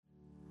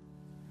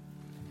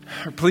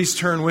please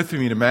turn with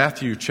me to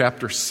Matthew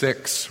chapter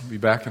 6? We'll be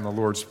back in the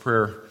Lord's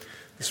Prayer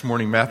this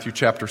morning, Matthew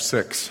chapter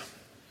 6.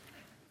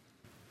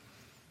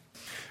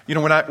 You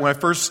know, when I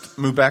first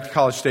moved back to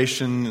College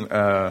Station,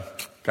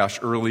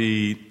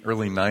 early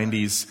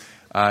 90s,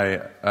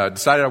 I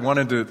decided I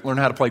wanted to learn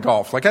how to play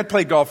golf. Like, I'd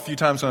played golf a few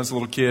times when I was a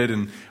little kid,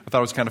 and I thought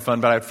it was kind of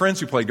fun. But I had friends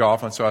who played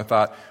golf, and so I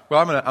thought, well,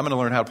 I'm gonna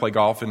learn how to play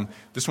golf, and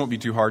this won't be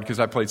too hard because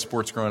I played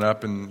sports growing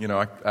up, and you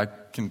know, I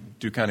can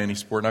do kind of any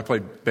sport. And I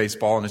played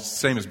baseball, and it's the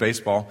same as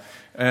baseball.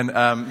 And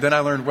then I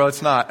learned, well,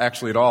 it's not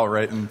actually at all,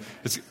 right? And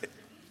it's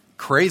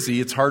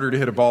crazy. It's harder to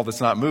hit a ball that's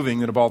not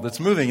moving than a ball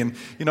that's moving. And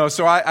you know,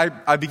 so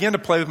I began to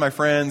play with my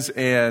friends,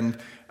 and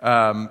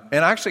I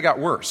actually got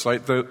worse.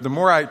 Like the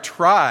more I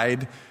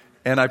tried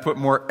and I put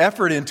more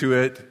effort into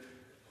it,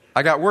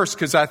 I got worse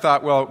because I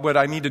thought, well, what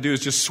I need to do is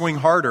just swing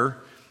harder.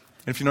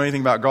 And if you know anything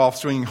about golf,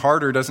 swinging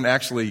harder doesn't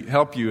actually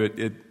help you.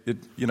 It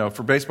you know,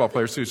 for baseball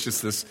players too, it's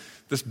just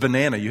this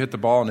banana. You hit the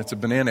ball and it's a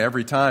banana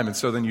every time, and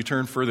so then you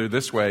turn further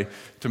this way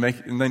to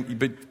make, and then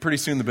but pretty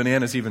soon the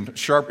banana's even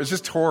sharp. It's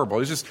just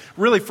horrible. It's just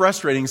really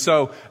frustrating.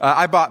 So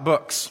I bought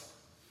books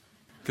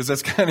because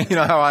that's kind of, you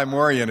know, how I'm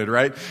oriented,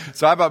 right?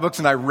 So I bought books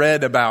and I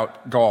read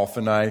about golf,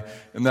 and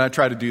then I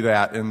tried to do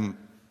that, and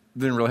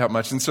didn't really help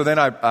much. And so then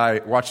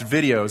I watched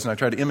videos, and I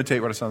tried to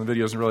imitate what I saw in the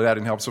videos, and really that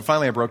didn't help. So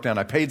finally I broke down.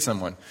 I paid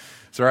someone.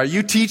 So, all right,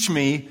 you teach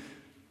me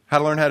how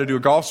to learn how to do a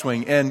golf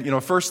swing. And, you know,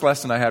 first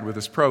lesson I had with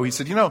this pro, he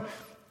said, you know,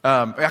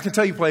 I can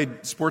tell you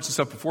played sports and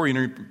stuff before, you know,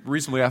 you're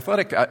reasonably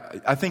athletic.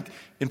 I think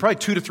in probably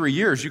 2 to 3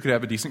 years, you could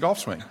have a decent golf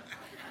swing.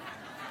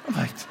 I'm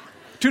like,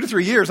 2 to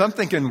 3 years? I'm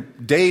thinking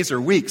days or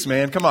weeks,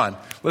 man. Come on.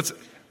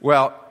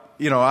 Well,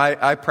 you know,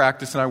 I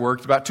practiced and I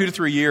worked. About 2 to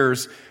 3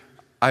 years,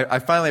 I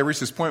finally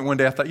reached this point one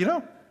day. I thought, you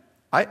know,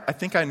 I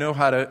think I know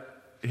how to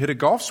hit a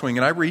golf swing.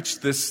 And I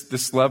reached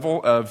this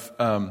level of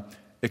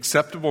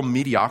acceptable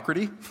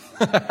mediocrity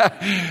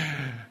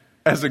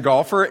as a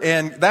golfer.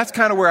 And that's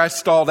kind of where I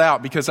stalled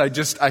out because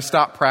I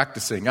stopped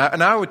practicing.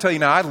 And I would tell you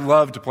now, I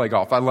love to play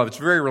golf. I love it. It's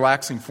very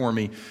relaxing for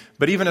me.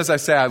 But even as I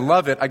say I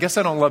love it, I guess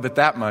I don't love it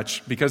that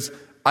much because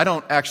I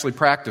don't actually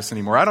practice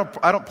anymore. I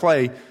don't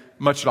play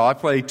much at all. I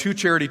play 2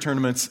 charity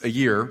tournaments a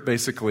year,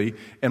 basically.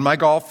 And my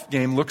golf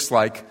game looks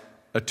like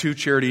a 2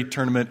 charity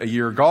tournament a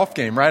year golf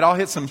game, right? I'll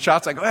hit some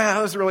shots like, wow, that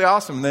was really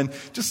awesome. And then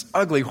just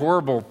ugly,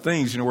 horrible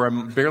things, you know, where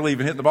I'm barely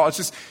even hitting the ball. It's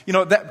just, you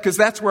know, because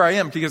that's where I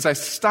am, because I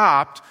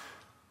stopped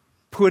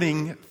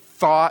putting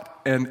thought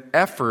and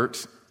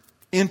effort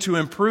into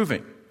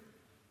improving.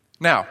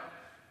 Now,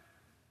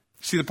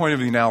 see the point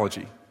of the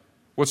analogy.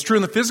 What's true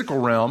in the physical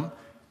realm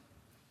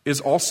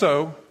is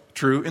also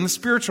true in the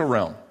spiritual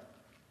realm.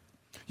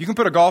 You can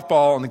put a golf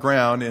ball on the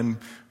ground and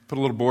put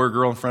a little boy or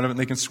girl in front of it, and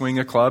they can swing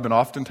a club, and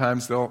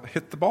oftentimes they'll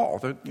hit the ball.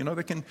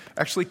 They can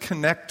actually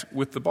connect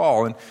with the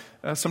ball.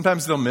 And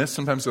sometimes they'll miss,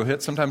 sometimes they'll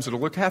hit, sometimes it'll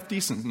look half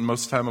decent, and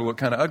most of the time it'll look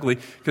kind of ugly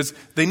because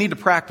they need to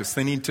practice.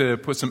 They need to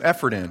put some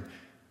effort in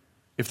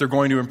if they're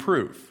going to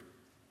improve.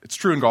 It's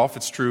true in golf.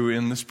 It's true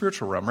in the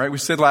spiritual realm, right? We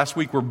said last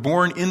week we're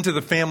born into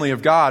the family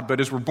of God, but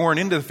as we're born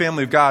into the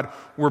family of God,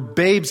 we're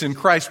babes in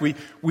Christ. We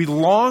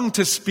long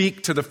to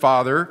speak to the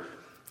Father,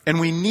 and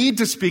we need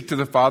to speak to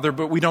the Father,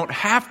 but we don't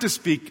have to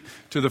speak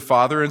to the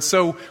Father. And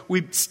so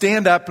we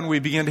stand up and we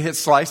begin to hit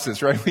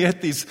slices, right? We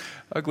hit these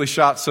ugly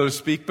shots, so to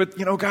speak. But,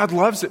 you know, God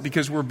loves it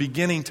because we're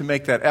beginning to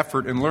make that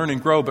effort and learn and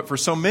grow. But for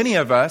so many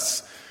of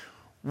us,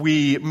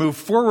 we move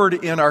forward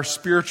in our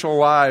spiritual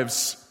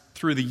lives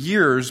through the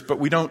years, but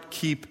we don't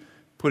keep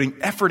putting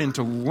effort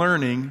into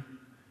learning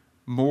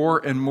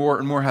more and more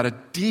and more how to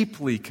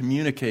deeply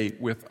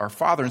communicate with our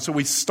Father. And so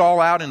we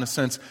stall out, in a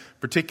sense,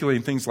 particularly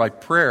in things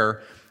like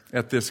prayer,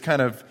 at this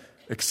kind of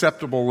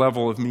acceptable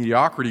level of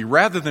mediocrity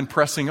rather than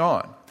pressing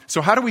on. So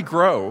how do we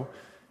grow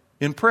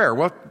in prayer?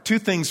 Well, 2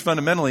 things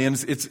fundamentally,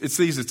 and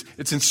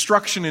it's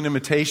instruction and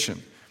imitation,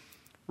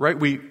 right?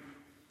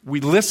 We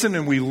listen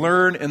and we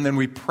learn and then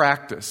we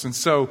practice. And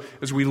so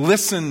as we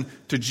listen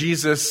to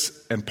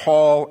Jesus and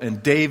Paul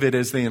and David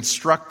as they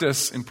instruct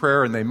us in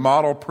prayer and they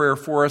model prayer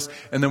for us,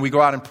 and then we go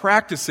out and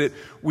practice it,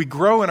 we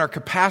grow in our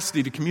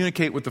capacity to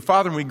communicate with the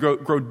Father, and we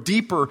grow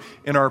deeper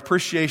in our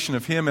appreciation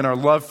of Him and our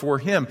love for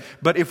Him.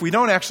 But if we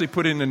don't actually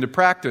put it into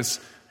practice,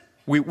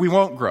 we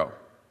won't grow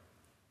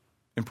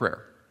in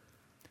prayer.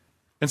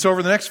 And so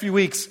over the next few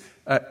weeks,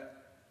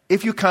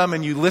 if you come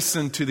and you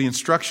listen to the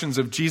instructions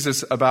of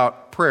Jesus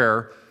about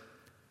prayer,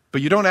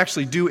 but you don't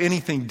actually do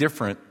anything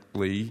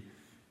differently,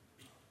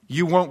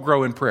 you won't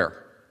grow in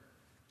prayer.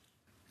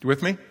 You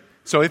with me?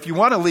 So if you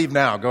want to leave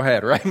now, go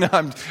ahead. Right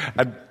now,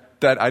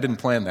 I didn't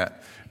plan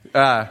that.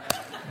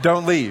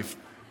 Don't leave.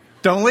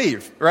 Don't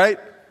leave, right?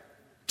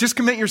 Just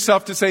commit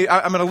yourself to say,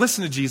 I'm going to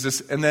listen to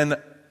Jesus, and then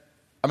I'm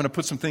going to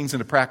put some things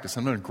into practice.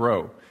 I'm going to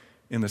grow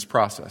in this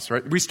process,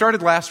 right? We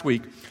started last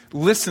week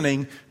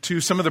listening to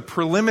some of the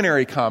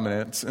preliminary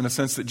comments, in a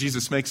sense, that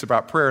Jesus makes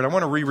about prayer. And I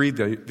want to reread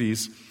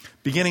these.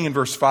 Beginning in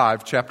verse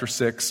 5, chapter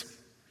 6,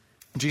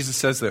 Jesus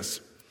says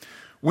this: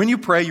 "When you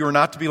pray, you are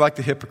not to be like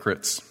the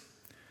hypocrites,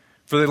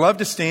 For they love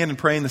to stand and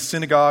pray in the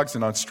synagogues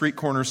and on street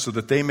corners so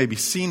that they may be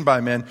seen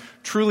by men.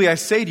 Truly I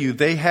say to you,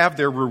 they have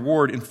their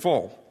reward in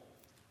full.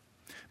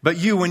 But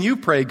you, when you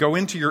pray, go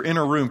into your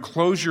inner room,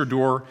 close your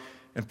door,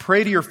 and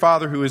pray to your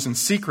Father who is in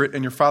secret,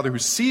 and your Father who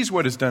sees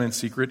what is done in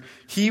secret,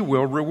 He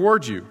will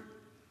reward you.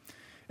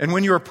 And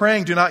when you are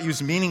praying, do not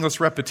use meaningless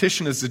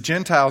repetition as the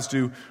Gentiles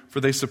do,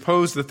 for they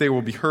suppose that they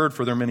will be heard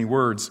for their many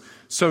words.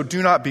 So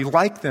do not be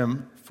like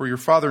them, for your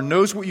Father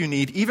knows what you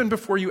need even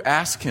before you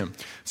ask Him.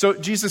 So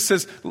Jesus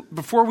says,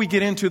 before we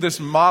get into this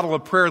model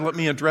of prayer, let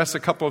me address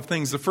a couple of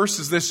things. The first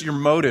is this, your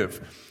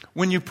motive.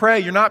 When you pray,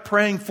 you're not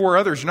praying for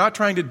others. You're not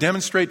trying to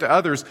demonstrate to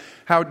others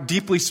how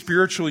deeply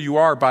spiritual you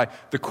are by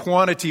the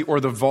quantity or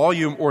the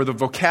volume or the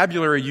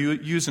vocabulary you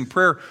use in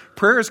prayer.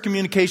 Prayer is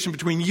communication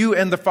between you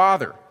and the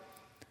Father.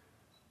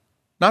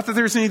 Not that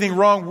there's anything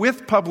wrong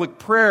with public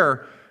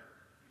prayer,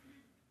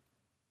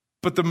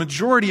 but the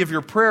majority of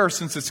your prayer,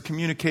 since it's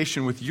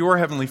communication with your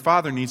Heavenly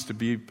Father, needs to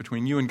be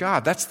between you and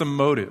God. That's the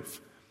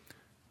motive.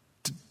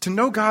 To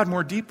know God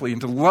more deeply and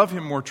to love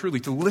Him more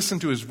truly, to listen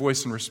to His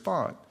voice and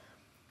respond.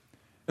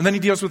 And then he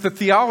deals with the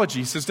theology.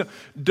 He says,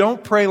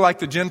 don't pray like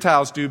the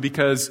Gentiles do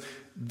because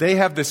they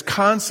have this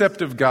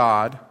concept of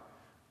God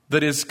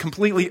that is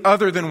completely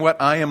other than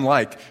what I am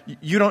like.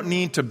 You don't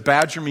need to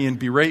badger me and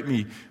berate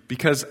me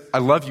because I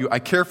love you, I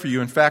care for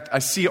you. In fact, I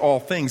see all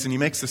things. And he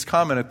makes this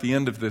comment at the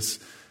end of this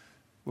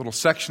little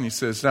section. He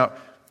says, now,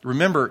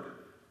 remember,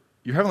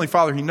 your Heavenly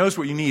Father, He knows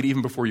what you need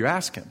even before you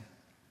ask Him.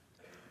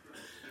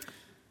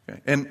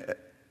 Okay. And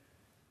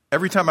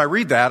every time I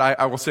read that,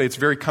 I will say it's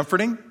very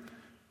comforting,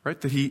 right?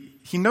 That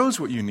He knows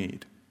what you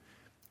need.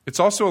 It's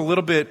also a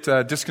little bit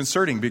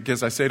disconcerting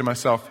because I say to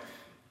myself,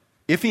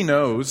 if He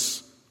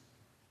knows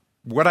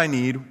what I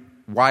need,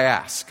 why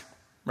ask?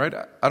 Right?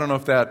 I don't know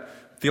if that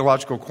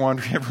theological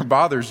quandary ever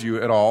bothers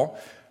you at all,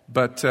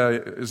 but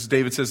as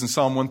David says in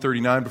Psalm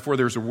 139, before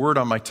there's a word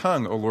on my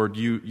tongue, O Lord,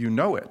 you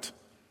know it.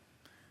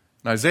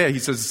 In Isaiah, he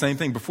says the same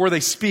thing. Before they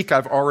speak,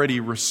 I've already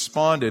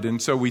responded.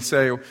 And so we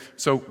say,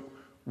 so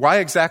why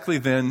exactly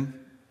then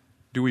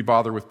do we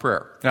bother with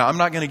prayer? Now, I'm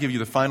not going to give you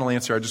the final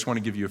answer. I just want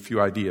to give you a few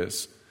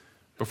ideas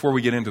before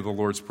we get into the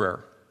Lord's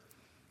Prayer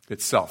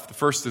itself. The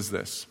first is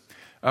this.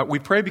 We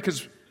pray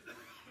because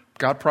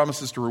God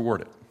promises to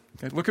reward it.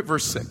 Okay, look at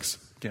verse 6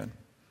 again.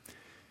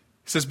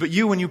 He says, but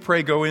you, when you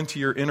pray, go into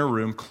your inner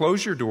room,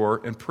 close your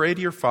door, and pray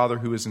to your Father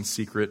who is in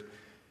secret.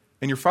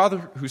 And your Father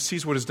who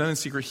sees what is done in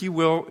secret, He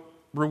will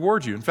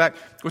reward you. In fact,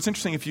 what's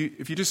interesting, if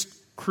you just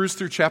cruise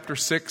through chapter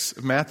 6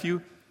 of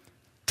Matthew,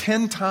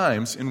 10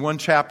 times in one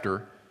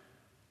chapter,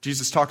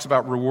 Jesus talks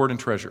about reward and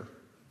treasure.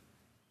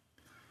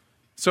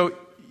 So,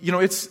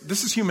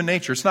 this is human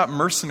nature. It's not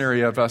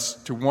mercenary of us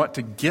to want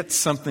to get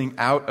something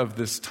out of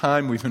this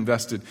time we've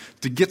invested,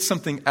 to get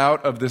something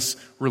out of this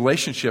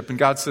relationship. And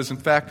God says, in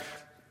fact,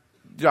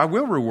 I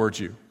will reward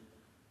you.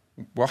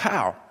 Well,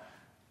 how?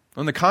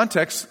 In the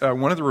context,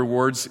 one of the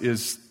rewards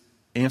is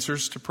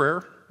answers to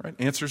prayer, right?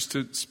 Answers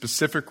to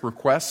specific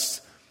requests.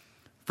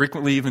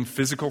 Frequently even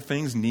physical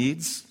things,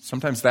 needs.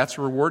 Sometimes that's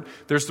a reward.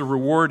 There's the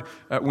reward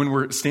when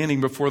we're standing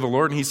before the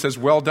Lord and He says,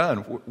 well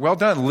done,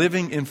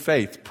 living in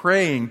faith,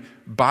 praying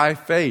by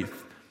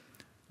faith.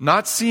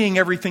 Not seeing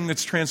everything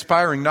that's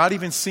transpiring, not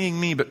even seeing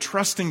me, but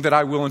trusting that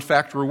I will in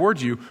fact reward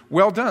you.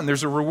 Well done.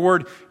 There's a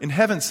reward in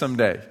heaven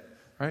someday,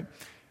 right?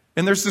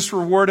 And there's this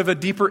reward of a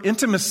deeper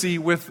intimacy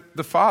with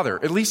the Father.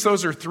 At least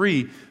those are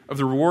 3 of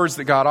the rewards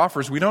that God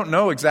offers. We don't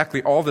know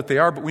exactly all that they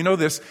are, but we know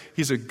this.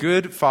 He's a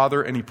good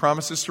Father and He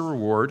promises to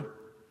reward.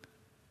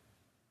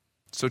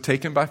 So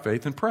take Him by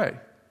faith and pray.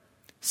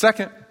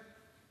 Second,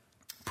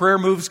 prayer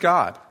moves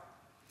God.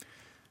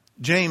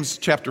 James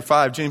chapter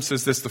 5, James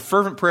says this, the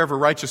fervent prayer of a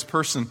righteous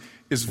person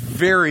is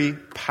very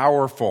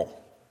powerful.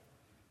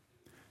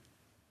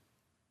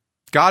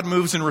 God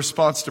moves in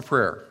response to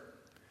prayer.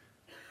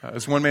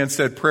 As one man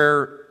said,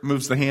 prayer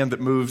moves the hand that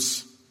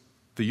moves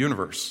the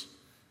universe.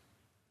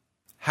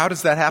 How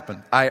does that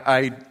happen?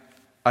 I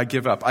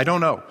give up. I don't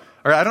know.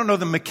 Or I don't know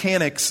the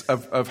mechanics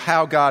of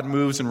how God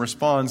moves and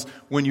responds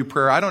when you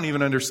pray. I don't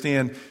even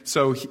understand.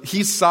 So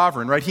He's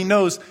sovereign, right? He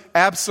knows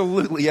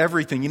absolutely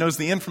everything. He knows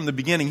the end from the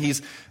beginning.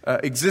 He's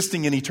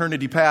existing in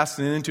eternity past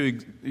and into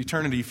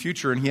eternity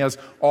future. And He has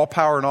all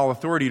power and all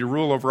authority to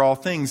rule over all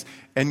things.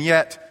 And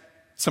yet,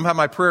 somehow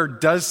my prayer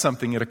does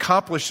something. It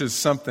accomplishes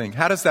something.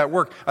 How does that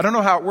work? I don't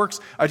know how it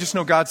works. I just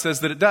know God says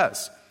that it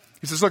does.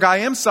 He says, look, I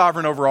am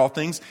sovereign over all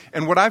things.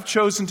 And what I've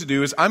chosen to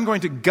do is I'm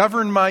going to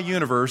govern my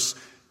universe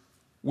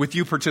with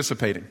you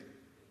participating.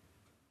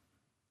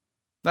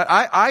 Now,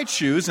 I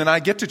choose, and I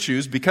get to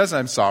choose because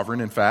I'm sovereign,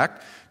 in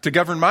fact, to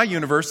govern my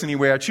universe any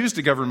way I choose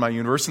to govern my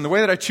universe. And the way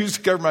that I choose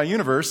to govern my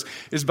universe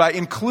is by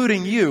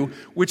including you,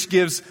 which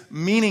gives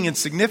meaning and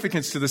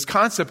significance to this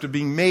concept of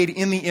being made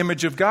in the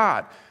image of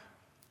God.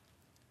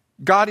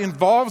 God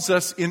involves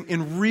us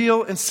in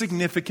real and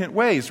significant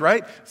ways,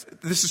 right?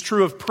 This is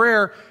true of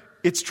prayer.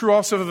 It's true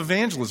also of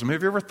evangelism.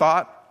 Have you ever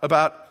thought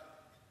about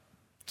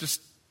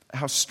just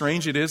how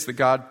strange it is that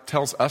God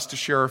tells us to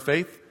share our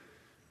faith?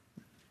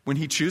 When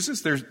He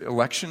chooses, there's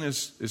election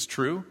is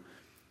true.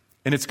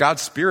 And it's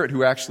God's Spirit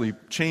who actually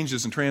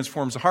changes and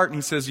transforms the heart. And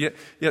he says, yet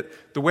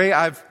the way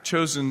I've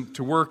chosen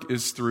to work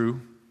is through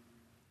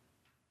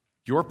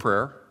your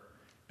prayer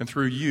and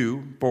through you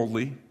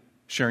boldly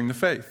sharing the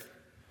faith.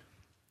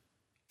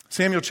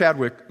 Samuel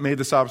Chadwick made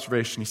this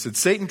observation. He said,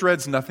 Satan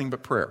dreads nothing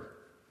but prayer.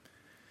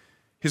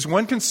 His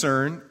one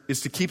concern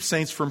is to keep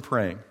saints from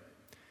praying.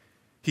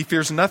 He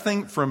fears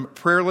nothing from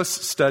prayerless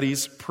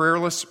studies,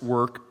 prayerless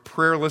work,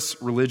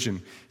 prayerless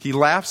religion. He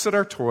laughs at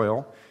our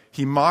toil.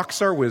 He mocks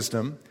our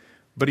wisdom.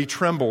 But he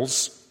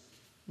trembles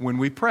when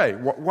we pray.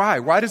 Why?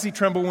 Why does he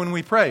tremble when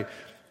we pray?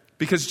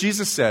 Because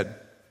Jesus said,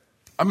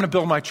 I'm going to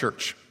build my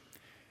church.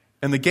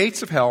 And the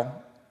gates of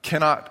hell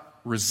cannot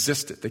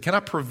resist it. They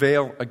cannot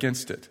prevail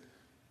against it.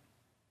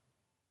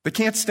 They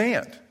can't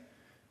stand.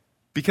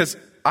 Because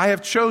I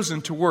have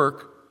chosen to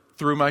work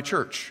through my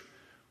church.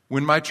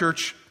 When my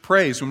church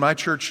prays, when my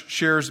church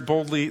shares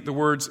boldly the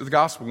words of the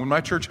gospel, when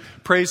my church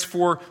prays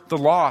for the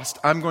lost,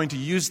 I'm going to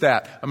use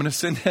that. I'm going to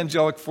send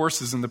angelic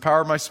forces, and the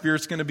power of my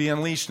Spirit's going to be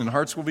unleashed, and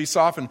hearts will be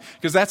softened,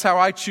 because that's how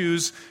I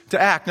choose to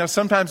act. Now,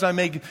 sometimes I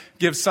may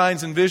give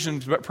signs and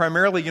visions, but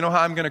primarily, you know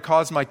how I'm going to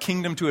cause my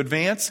kingdom to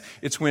advance?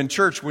 It's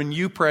when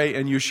you pray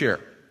and you share.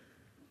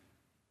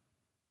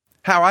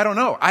 How? I don't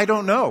know. I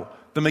don't know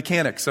the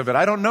mechanics of it.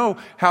 I don't know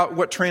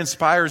what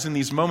transpires in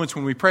these moments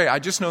when we pray. I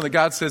just know that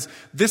God says,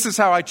 this is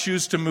how I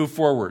choose to move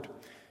forward.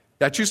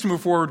 I choose to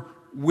move forward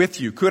with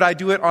you. Could I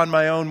do it on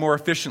my own more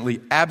efficiently?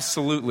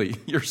 Absolutely.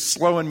 You're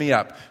slowing me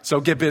up.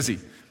 So get busy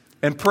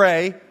and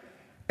pray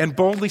and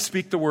boldly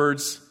speak the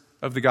words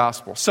of the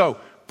gospel. So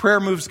prayer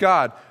moves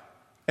God.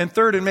 And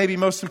third, and maybe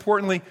most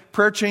importantly,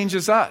 prayer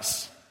changes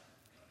us.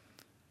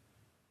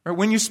 Right?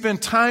 When you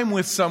spend time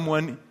with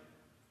someone,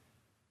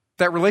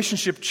 that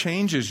relationship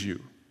changes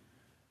you.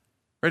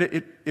 Right?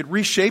 It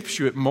reshapes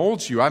you. It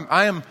molds you.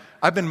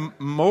 I've been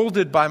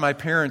molded by my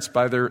parents,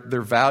 by their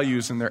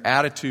values and their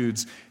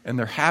attitudes and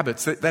their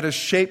habits. That has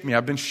shaped me.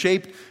 I've been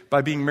shaped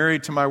by being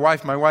married to my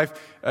wife. My wife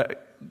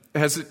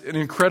has an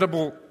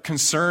incredible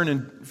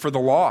concern for the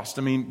lost.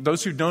 I mean,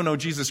 those who don't know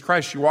Jesus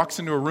Christ, she walks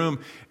into a room,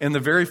 and the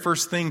very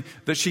first thing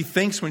that she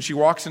thinks when she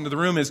walks into the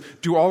room is,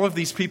 do all of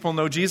these people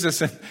know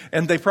Jesus?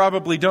 And they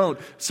probably don't.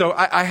 So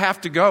I have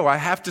to go. I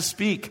have to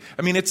speak.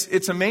 I mean,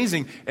 it's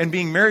amazing. And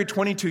being married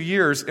 22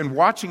 years and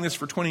watching this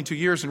for 22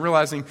 years and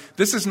realizing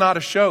this is not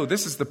a show.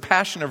 This is the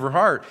passion of her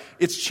heart.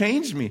 It's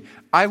changed me.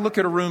 I look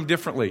at a room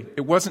differently.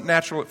 It wasn't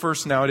natural at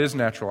first. Now it is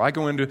natural. I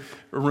go into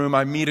a room,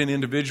 I meet an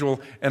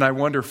individual, and I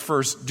wonder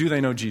first, do they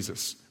know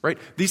Jesus? Right?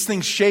 These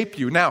things shape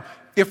you. Now,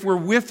 if we're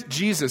with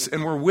Jesus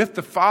and we're with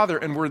the Father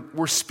and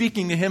we're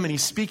speaking to Him and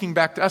He's speaking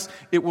back to us,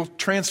 it will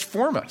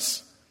transform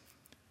us.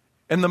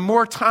 And the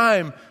more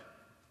time,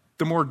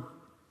 the more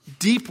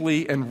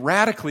deeply and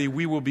radically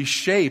we will be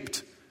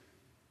shaped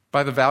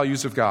by the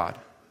values of God.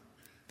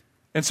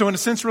 And so in a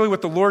sense, really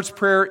what the Lord's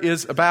Prayer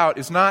is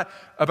not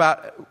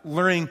about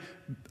learning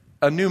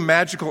a new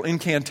magical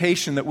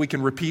incantation that we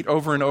can repeat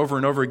over and over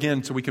and over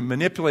again so we can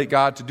manipulate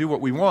God to do what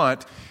we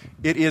want.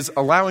 It is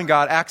allowing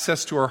God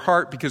access to our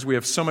heart because we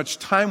have so much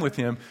time with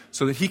Him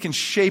so that He can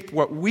shape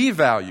what we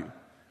value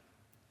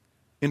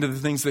into the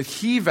things that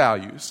He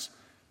values,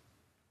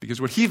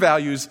 because what He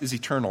values is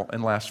eternal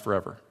and lasts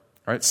forever.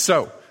 All right,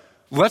 so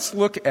let's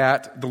look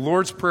at the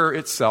Lord's Prayer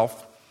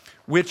itself,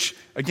 which,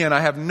 again,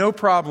 I have no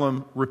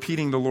problem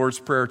repeating the Lord's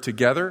Prayer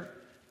together,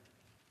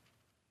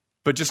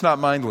 but just not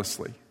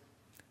mindlessly.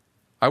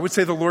 I would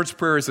say the Lord's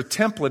Prayer is a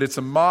template, it's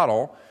a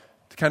model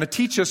to kind of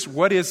teach us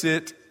what is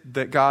it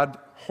that God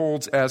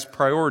holds as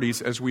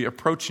priorities as we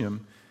approach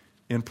Him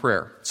in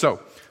prayer.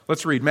 So,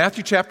 let's read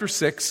Matthew chapter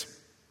 6.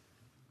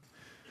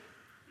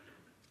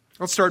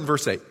 Let's start in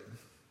verse 8.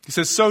 He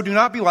says, "So do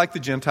not be like the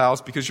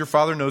Gentiles, because your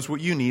Father knows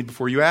what you need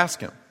before you ask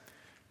Him.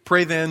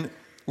 Pray then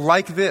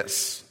like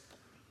this: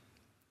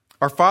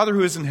 Our Father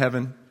who is in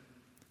heaven,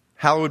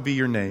 hallowed be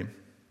your name.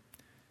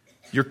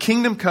 Your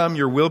kingdom come,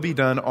 your will be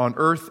done on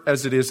earth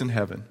as it is in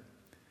heaven.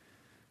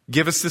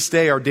 Give us this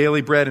day our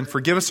daily bread, and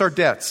forgive us our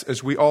debts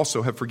as we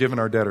also have forgiven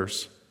our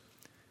debtors.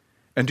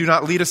 And do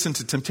not lead us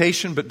into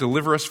temptation, but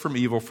deliver us from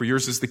evil. For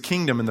yours is the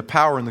kingdom and the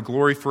power and the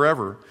glory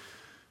forever.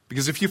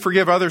 Because if you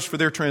forgive others for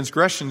their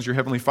transgressions, your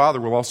heavenly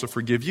Father will also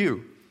forgive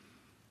you.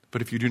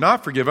 But if you do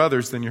not forgive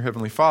others, then your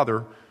heavenly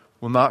Father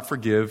will not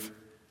forgive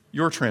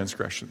your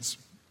transgressions."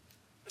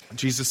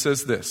 Jesus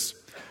says this.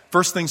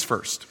 First things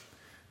first.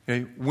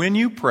 Okay, when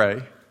you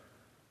pray,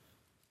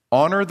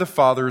 honor the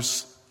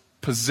Father's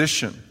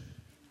position.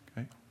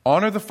 Okay?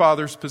 Honor the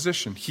Father's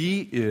position.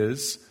 He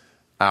is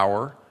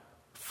our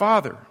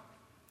Father.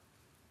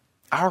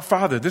 Our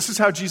Father. This is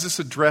how Jesus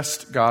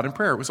addressed God in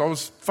prayer. It was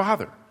always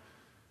Father.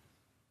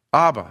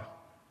 Abba.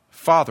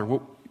 Father.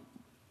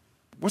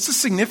 What's the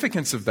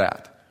significance of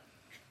that?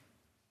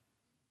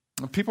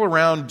 People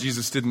around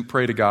Jesus didn't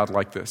pray to God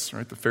like this,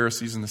 right? The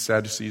Pharisees and the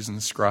Sadducees and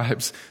the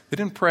scribes. They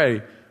didn't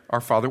pray,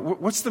 "Our Father."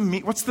 What's the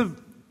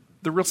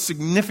real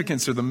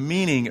significance or the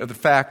meaning of the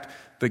fact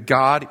that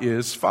God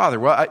is Father?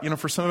 Well,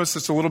 for some of us,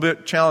 it's a little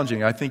bit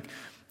challenging. I think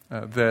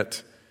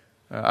that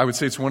I would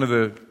say it's one of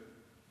the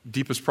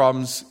deepest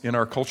problems in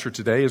our culture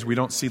today is we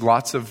don't see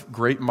lots of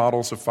great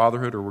models of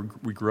fatherhood, or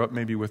we grew up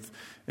maybe with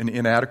an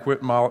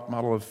inadequate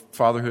model of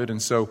fatherhood. And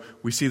so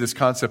we see this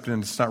concept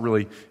and it's not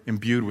really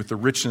imbued with the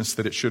richness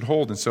that it should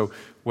hold. And so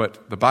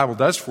what the Bible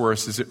does for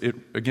us is it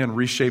again,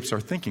 reshapes our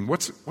thinking.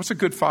 What's a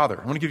good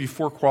father? I want to give you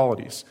 4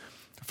 qualities.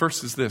 The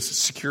first is this: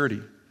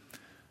 security.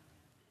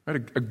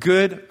 Right? A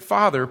good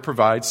father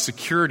provides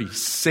security,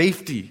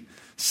 safety,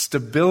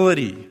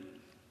 stability.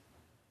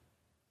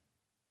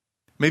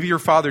 Maybe your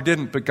father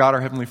didn't, but God, our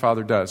Heavenly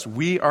Father, does.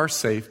 We are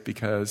safe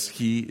because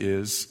He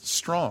is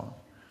strong.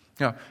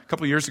 Now, a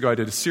couple of years ago, I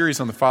did a series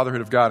on the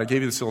fatherhood of God. I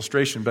gave you this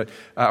illustration, but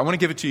I want to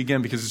give it to you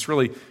again because it's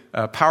really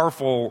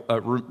powerful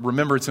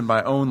remembrance in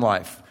my own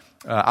life.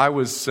 When I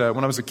was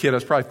a kid, I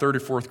was probably 3rd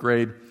or 4th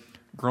grade,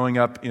 growing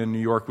up in New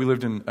York. We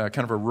lived in kind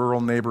of a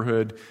rural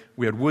neighborhood.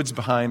 We had woods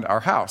behind our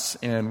house.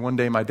 And one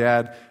day, my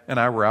dad and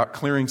I were out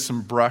clearing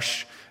some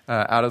brush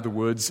out of the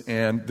woods,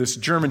 and this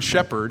German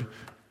Shepherd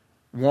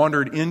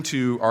wandered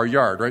into our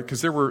yard, right?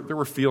 Because there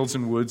were fields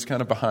and woods kind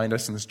of behind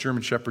us, and this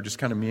German Shepherd just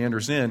kind of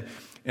meanders in.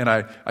 And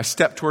I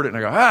stepped toward it, and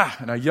I go, ah!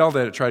 And I yelled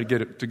at it, tried to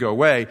get it to go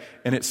away,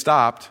 and it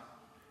stopped,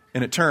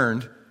 and it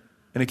turned,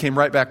 and it came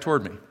right back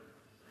toward me.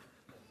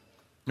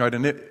 Right?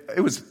 And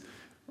it was,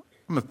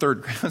 I'm a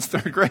third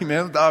grade,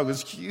 man. The dog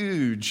was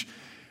huge.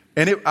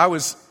 And I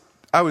was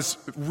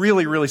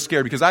really, really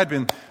scared because I'd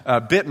been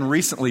bitten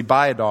recently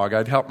by a dog.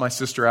 I'd helped my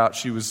sister out.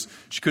 She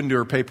couldn't do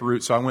her paper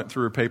route, so I went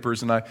through her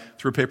papers, and I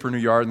threw a paper in her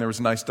yard, and there was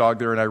a nice dog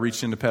there, and I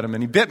reached in to pet him,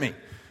 and he bit me.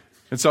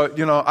 And so,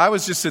 I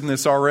was just in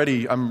this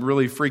already, I'm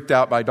really freaked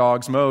out by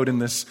dogs mode,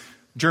 and this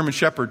German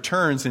Shepherd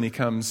turns, and he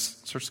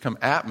starts to come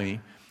at me.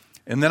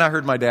 And then I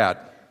heard my dad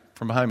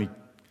from behind me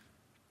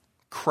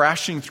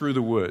crashing through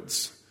the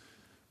woods,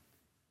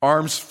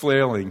 arms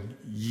flailing,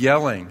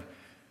 yelling.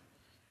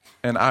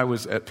 And I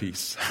was at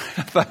peace.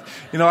 I thought,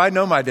 I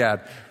know my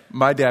dad.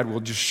 My dad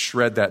will just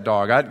shred that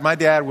dog.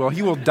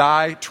 He will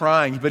die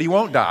trying, but he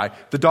won't die.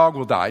 The dog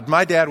will die.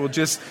 My dad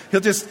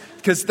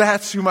because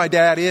that's who my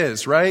dad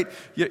is, right?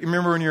 You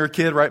remember when you were a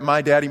kid, right?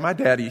 My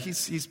daddy,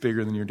 he's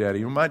bigger than your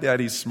daddy. My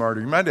daddy's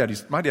smarter. My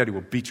daddy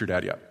will beat your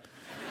daddy up.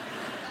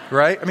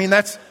 Right?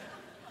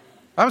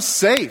 I was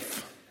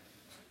safe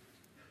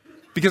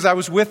because I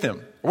was with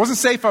him. I wasn't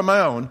safe on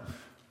my own,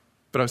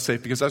 but I was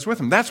safe because I was with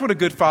him. That's what a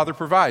good father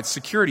provides.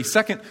 Security.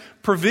 Second,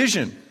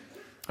 provision.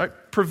 Right?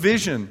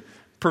 Provision.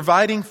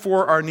 Providing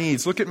for our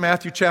needs. Look at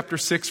Matthew chapter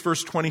 6,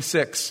 verse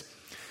 26.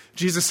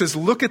 Jesus says,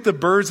 "Look at the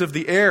birds of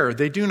the air.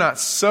 They do not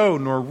sow,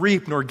 nor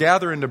reap, nor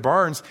gather into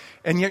barns,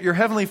 and yet your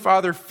heavenly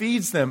Father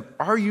feeds them.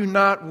 Are you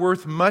not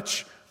worth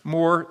much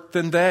more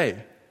than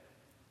they?"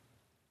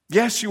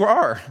 Yes, you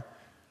are.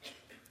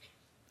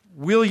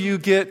 Will you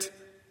get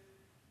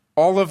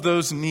all of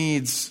those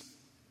needs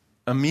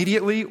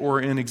immediately or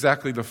in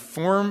exactly the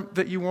form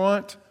that you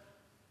want?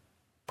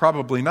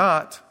 Probably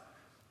not.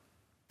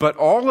 But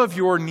all of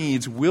your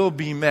needs will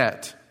be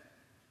met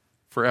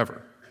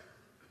forever.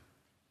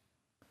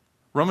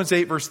 Romans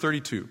 8, verse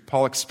 32,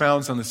 Paul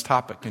expounds on this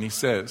topic, and he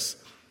says,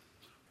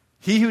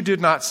 "He who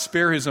did not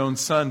spare his own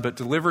son, but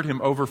delivered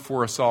him over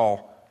for us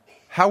all,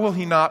 how will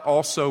he not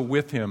also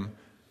with him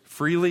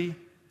freely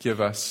give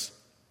us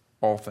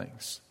all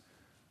things?"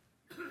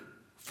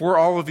 For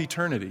all of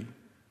eternity,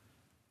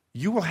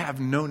 you will have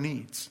no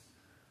needs.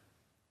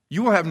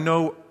 You will have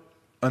no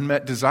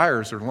unmet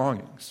desires or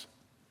longings.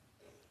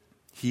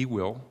 He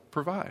will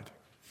provide.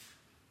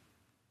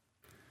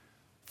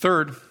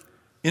 Third,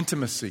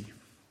 intimacy.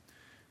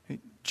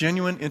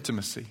 Genuine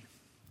intimacy.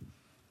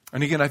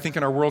 And again, I think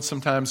in our world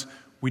sometimes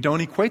we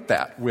don't equate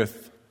that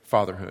with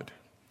fatherhood.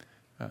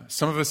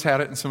 Some of us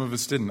had it and some of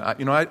us didn't.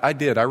 I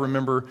did. I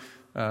remember,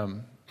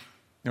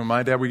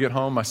 my dad would get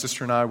home, my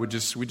sister and I we'd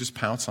just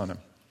pounce on him.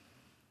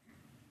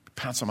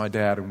 Pounce on my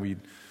dad, and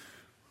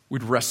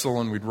we'd wrestle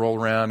and we'd roll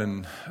around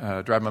and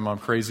drive my mom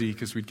crazy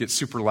because we'd get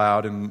super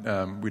loud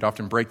and we'd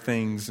often break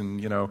things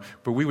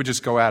but we would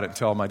just go at it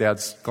until my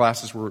dad's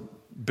glasses were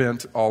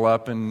bent all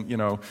up and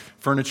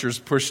furniture's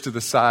pushed to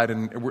the side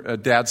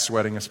and dad's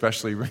sweating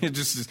especially.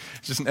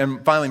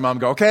 And finally mom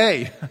go,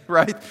 "Okay,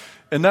 right,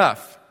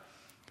 enough."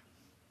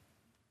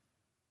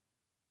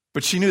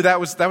 But she knew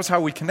that was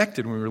how we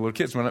connected when we were little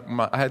kids. When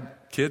I had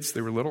kids,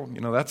 they were little.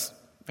 That's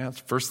the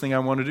first thing I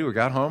wanted to do. I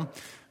got home.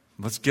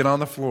 Let's get on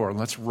the floor and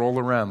let's roll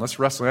around. Let's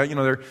wrestle.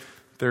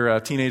 They're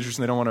teenagers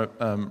and they don't want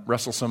to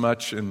wrestle so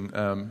much. And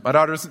my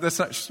daughter,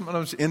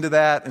 she's into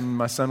that, and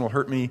my son will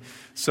hurt me.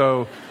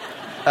 So,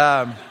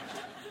 but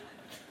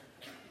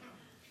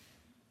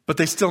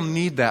they still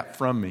need that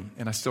from me,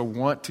 and I still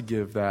want to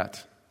give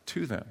that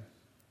to them.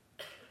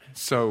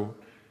 So,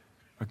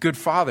 a good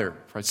father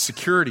provides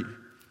security,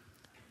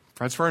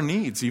 provides for our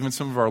needs, even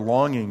some of our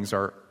longings,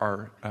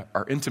 our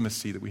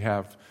intimacy that we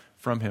have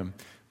from him.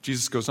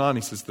 Jesus goes on,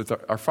 he says that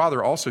our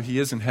Father also, he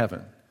is in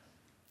heaven.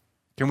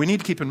 And we need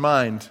to keep in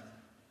mind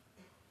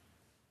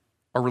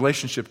our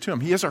relationship to him.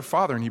 He is our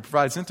Father and he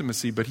provides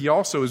intimacy, but he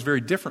also is very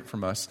different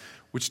from us,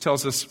 which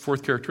tells us,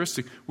 fourth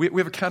characteristic, we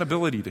have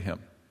accountability to him.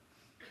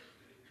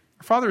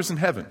 Our Father is in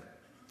heaven.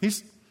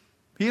 He's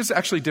He is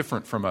actually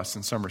different from us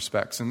in some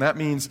respects, and that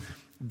means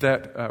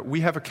that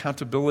we have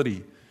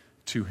accountability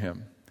to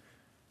him.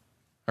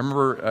 I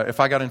remember if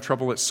I got in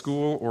trouble at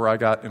school, or I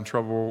got in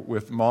trouble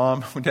with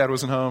mom when dad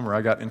wasn't home, or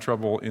I got in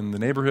trouble in the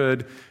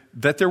neighborhood,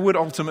 that there would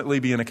ultimately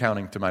be an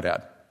accounting to my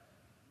dad.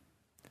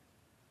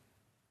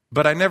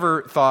 But I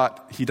never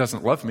thought, he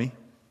doesn't love me.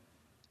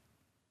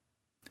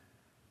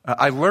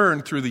 I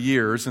learned through the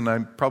years, and I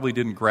probably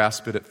didn't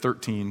grasp it at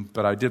 13,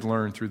 but I did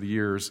learn through the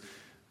years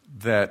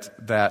that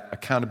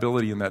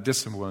accountability and that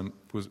discipline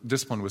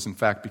was in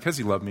fact because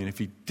he loved me. And if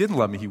he didn't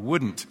love me, he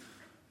wouldn't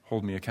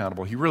hold me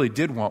accountable. He really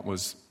did want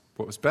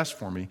what was best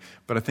for me.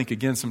 But I think,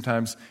 again,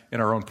 sometimes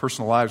in our own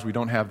personal lives, we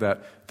don't have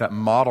that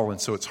model,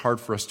 and so it's hard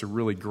for us to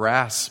really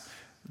grasp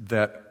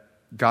that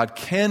God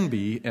can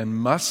be and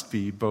must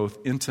be both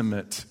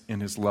intimate in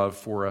his love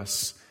for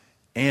us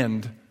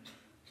and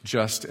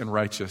just and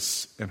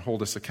righteous and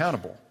hold us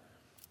accountable.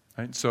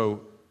 Right?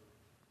 So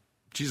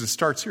Jesus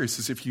starts here. He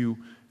says, if you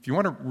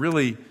want to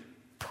really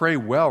pray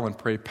well and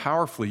pray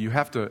powerfully, you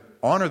have to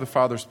honor the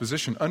Father's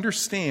position,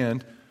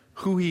 understand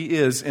who he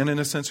is, and in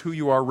a sense, who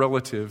you are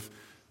relative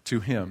to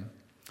him.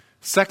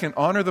 Second,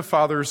 honor the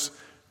Father's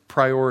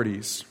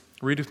priorities.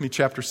 Read with me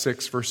chapter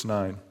 6, verse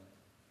 9.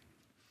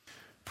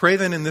 Pray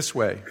then in this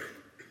way: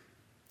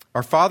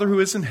 Our Father who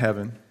is in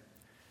heaven,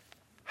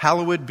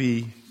 hallowed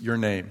be your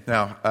name.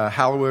 Now,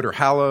 hallowed or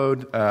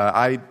hallowed,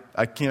 I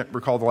can't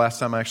recall the last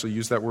time I actually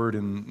used that word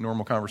in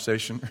normal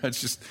conversation.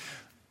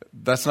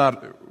 That's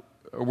not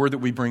a word that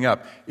we bring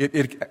up.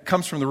 It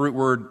comes from the root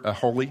word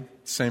holy,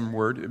 same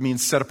word. It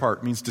means set apart,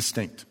 it means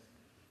distinct.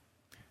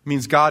 It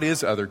means God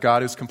is other.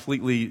 God is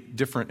completely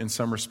different in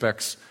some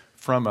respects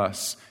from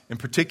us. In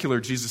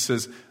particular, Jesus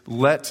says,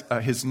 let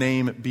his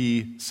name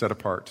be set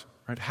apart.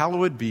 Right?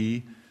 Hallowed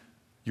be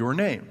your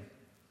name.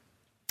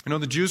 You know,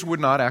 the Jews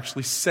would not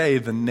actually say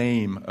the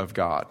name of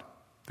God.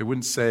 They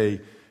wouldn't say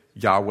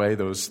Yahweh,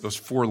 those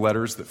four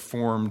letters that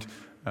formed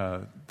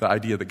the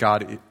idea that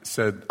God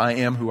said, I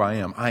am who I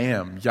am. I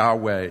am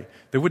Yahweh.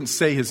 They wouldn't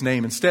say his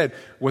name. Instead,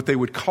 what they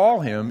would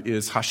call him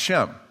is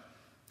Hashem.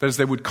 That is,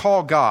 they would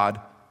call God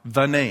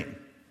the name,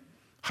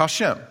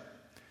 Hashem.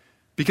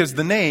 Because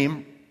the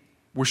name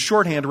was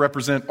shorthand to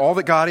represent all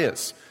that God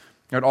is.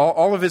 And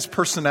all of his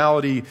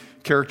personality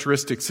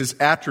characteristics, his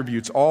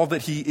attributes, all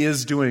that he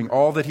is doing,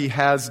 all that he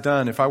has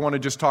done. If I want to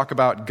just talk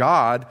about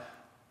God,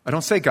 I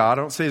don't say God,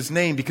 I don't say his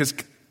name, because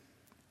it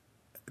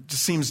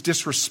just seems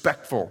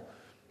disrespectful,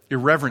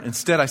 irreverent.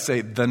 Instead, I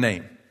say the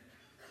name.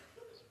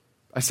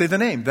 I say the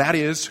name. That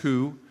is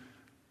who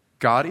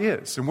God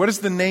is. And what is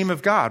the name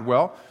of God?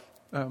 Well,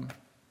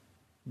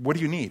 what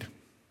do you need?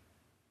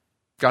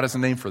 God has a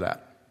name for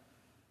that.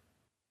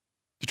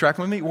 You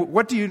tracking with me?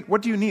 What do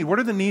you need? What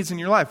are the needs in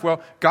your life?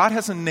 Well, God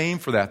has a name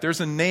for that.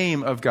 There's a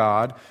name of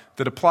God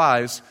that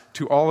applies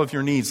to all of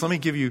your needs. Let me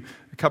give you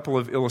a couple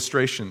of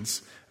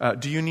illustrations.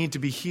 Do you need to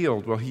be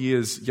healed? Well, he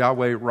is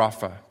Yahweh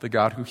Rapha, the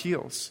God who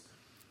heals.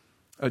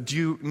 Do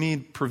you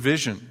need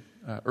provision,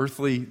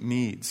 earthly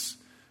needs,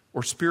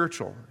 or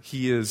spiritual?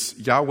 He is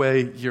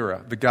Yahweh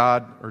Yireh, the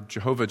God, or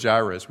Jehovah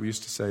Jireh, as we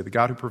used to say, the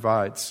God who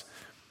provides.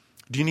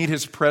 Do you need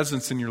his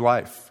presence in your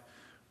life?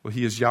 Well,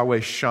 he is Yahweh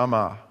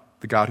Shammah,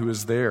 the God who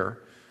is there.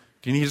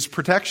 Do you need his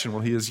protection?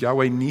 Well, he is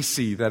Yahweh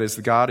Nisi, that is,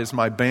 the God is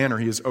my banner.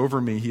 He is over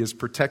me. He is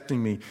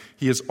protecting me.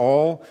 He is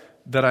all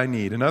that I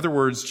need. In other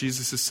words,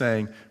 Jesus is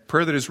saying,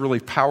 prayer that is really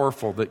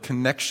powerful, that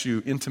connects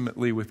you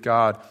intimately with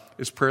God,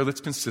 is prayer that's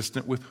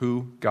consistent with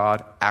who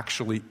God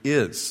actually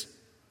is.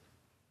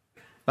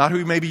 Not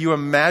who maybe you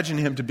imagine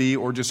him to be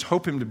or just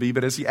hope him to be,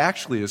 but as he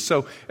actually is.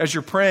 So as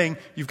you're praying,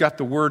 you've got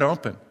the Word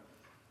open.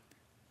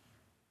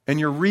 And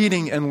you're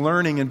reading and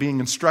learning and being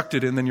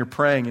instructed, and then you're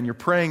praying and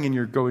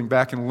you're going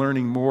back and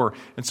learning more.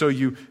 And so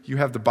you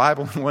have the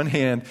Bible in one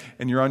hand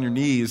and you're on your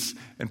knees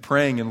and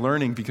praying and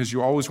learning, because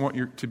you always want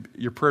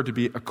your prayer to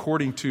be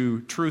according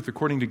to truth,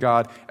 according to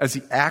God, as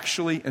he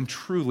actually and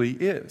truly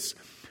is.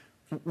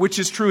 Which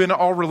is true in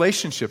all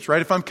relationships,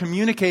 right? If I'm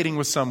communicating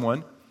with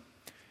someone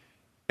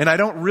and I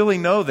don't really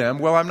know them,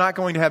 well, I'm not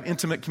going to have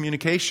intimate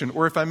communication.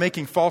 Or if I'm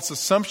making false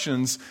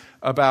assumptions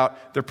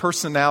about their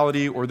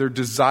personality or their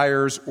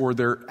desires or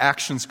their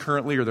actions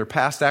currently or their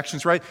past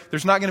actions, right?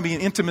 There's not going to be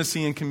an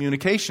intimacy in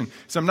communication.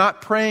 So I'm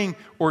not praying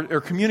or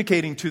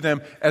communicating to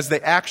them as they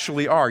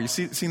actually are. You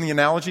see the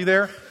analogy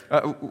there?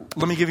 Let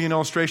me give you an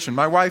illustration.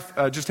 My wife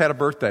just had a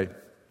birthday.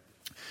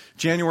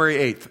 January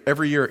 8th.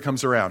 Every year it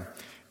comes around.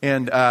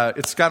 And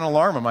it's got an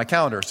alarm on my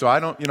calendar, so I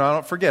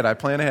don't forget. I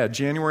plan ahead.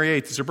 January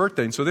 8th is her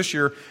birthday, and so this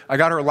year I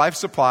got her a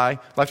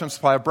lifetime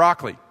supply of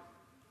broccoli.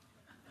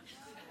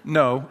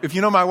 No, if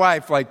you know my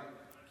wife,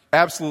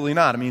 absolutely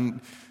not. I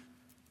mean,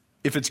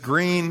 if it's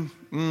green,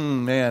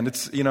 man,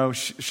 it's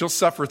she'll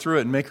suffer through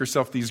it and make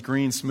herself these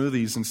green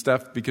smoothies and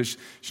stuff because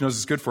she knows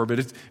it's good for her.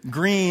 But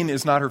green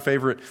is not her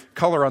favorite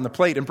color on the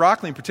plate, and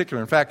broccoli in particular.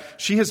 In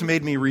fact, she has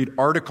made me read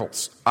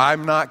articles.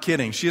 I'm not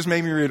kidding. She has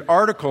made me read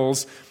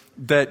articles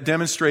that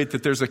demonstrate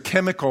that there's a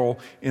chemical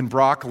in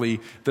broccoli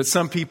that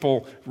some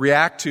people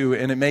react to,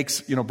 and it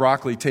makes,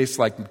 broccoli taste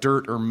like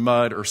dirt or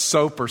mud or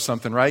soap or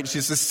something, right? She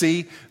says,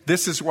 see,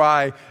 this is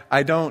why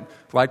I don't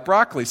like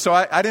broccoli. So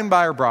I didn't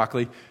buy her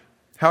broccoli.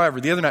 However,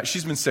 the other night,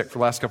 she's been sick for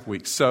the last couple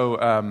weeks. So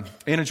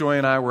Anna Joy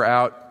and I were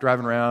out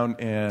driving around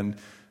and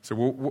said,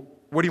 well,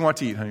 what do you want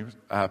to eat, honey?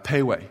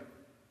 Pei Wei.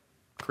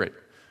 Great.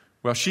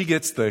 Well, she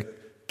gets the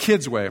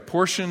kids' way, a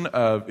portion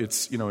of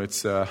it's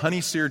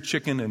honey-seared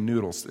chicken and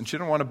noodles. And she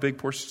didn't want a big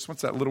portion, she just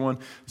wants that little one.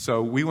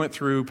 So we went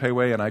through Pei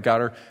Wei, and I got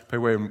her Pei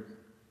Wei and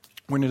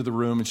went into the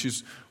room, and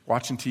she's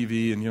watching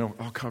TV and,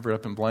 all covered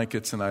up in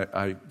blankets. And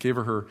I gave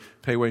her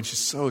Pei Wei, and she's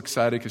so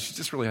excited because she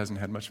just really hasn't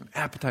had much of an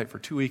appetite for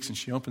 2 weeks. And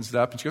she opens it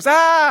up, and she goes,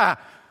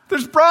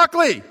 there's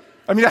broccoli.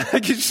 I mean,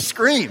 she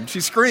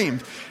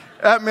screamed.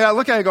 I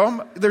look at it and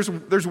go,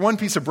 there's one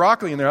piece of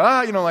broccoli in there.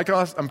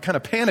 I'm kind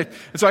of panicked.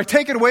 And so I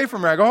take it away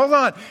from her. I go, hold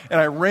on. And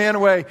I ran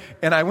away,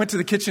 and I went to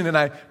the kitchen, and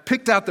I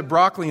picked out the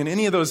broccoli and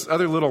any of those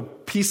other little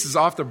pieces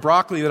off the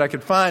broccoli that I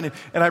could find.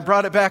 And I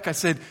brought it back. I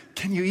said,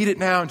 can you eat it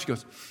now? And she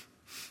goes,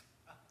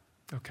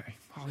 okay,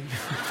 I'll eat it.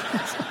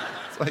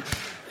 It's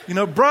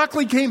like,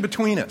 broccoli came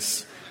between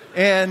us.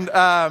 And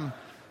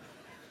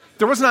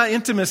there was not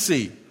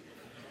intimacy.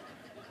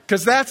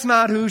 Because that's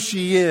not who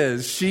she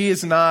is. She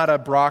is not a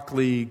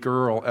broccoli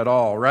girl at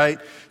all, right?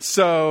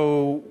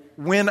 So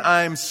when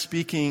I'm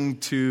speaking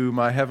to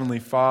my Heavenly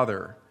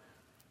Father,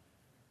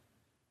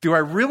 do I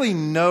really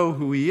know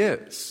who He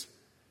is?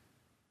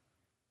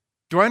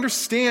 Do I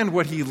understand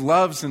what He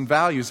loves and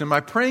values? Am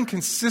I praying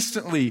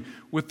consistently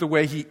with the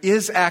way He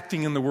is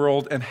acting in the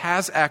world and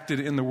has acted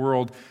in the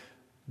world?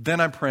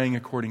 Then I'm praying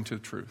according to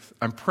the truth.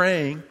 I'm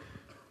praying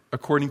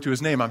according to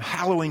His name. I'm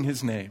hallowing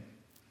His name.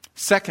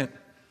 Second,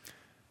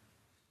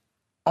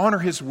 honor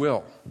His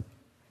will.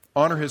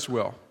 Honor His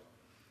will.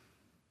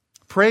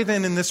 Pray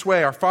then in this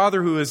way, our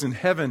Father who is in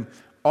heaven,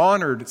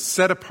 honored,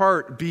 set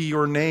apart be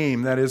your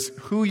name. That is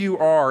who you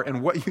are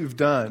and what you've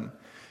done.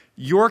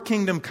 Your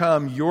kingdom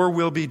come, your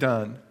will be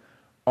done,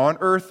 on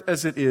earth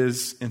as it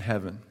is in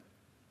heaven.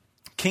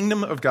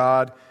 Kingdom of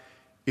God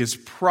is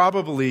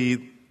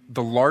probably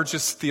the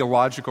largest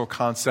theological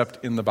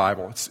concept in the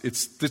Bible.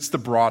 It's the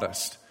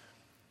broadest.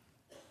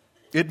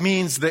 It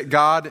means that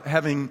God,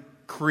 having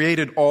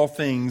created all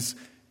things,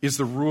 is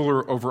the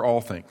ruler over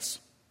all things.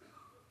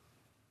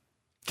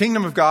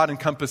 Kingdom of God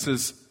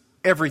encompasses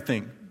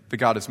everything that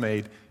God has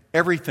made,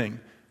 everything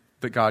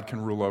that God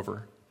can rule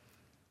over.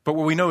 But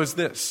what we know is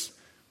this: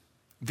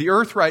 the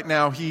earth right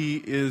now, He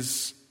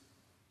is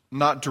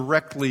not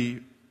directly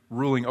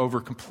ruling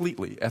over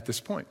completely at this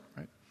point.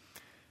 Right?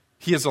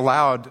 He has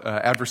allowed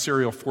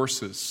adversarial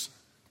forces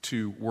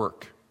to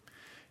work.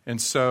 And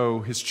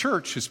so His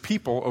church, His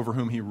people over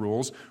whom He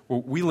rules,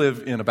 we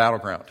live in a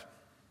battleground.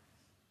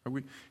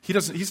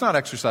 He's not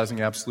exercising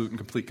absolute and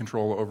complete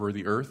control over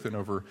the earth and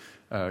over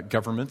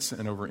governments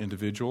and over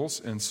individuals.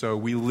 And so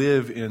we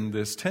live in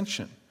this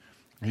tension.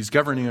 He's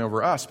governing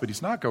over us, but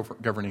He's not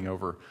governing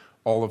over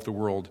all of the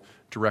world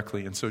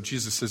directly. And so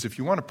Jesus says, if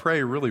you want to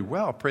pray really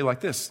well, pray like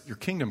this: your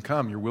kingdom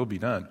come, your will be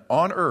done,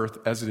 on earth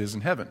as it is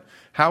in heaven.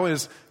 How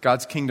is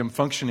God's kingdom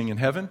functioning in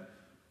heaven?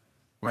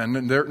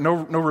 When there's no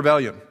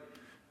rebellion.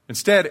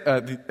 Instead,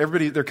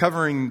 everybody, they're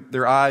covering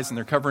their eyes and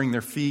they're covering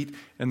their feet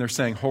and they're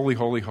saying, holy,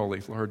 holy,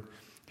 holy, Lord,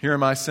 here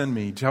am I, send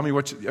me. Tell me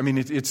what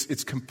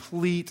it's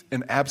complete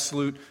and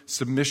absolute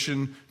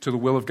submission to the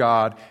will of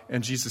God.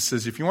 And Jesus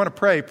says, if you want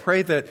to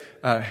pray that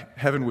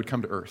heaven would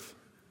come to earth.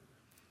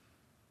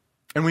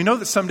 And we know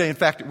that someday, in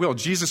fact, it will.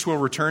 Jesus will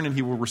return and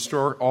He will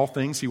restore all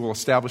things. He will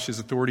establish His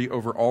authority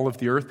over all of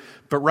the earth.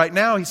 But right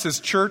now, He says,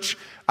 church,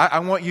 I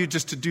want you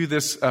just to do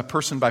this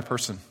person by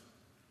person.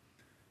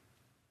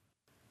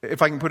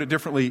 If I can put it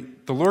differently,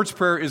 the Lord's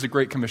Prayer is a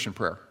Great Commission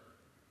prayer.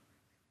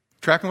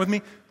 Tracking with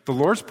me? The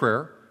Lord's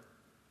Prayer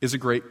is a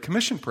Great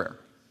Commission prayer.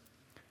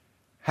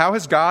 How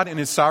has God in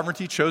His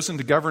sovereignty chosen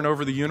to govern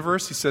over the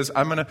universe? He says,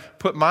 I'm going to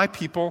put my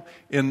people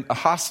in a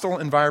hostile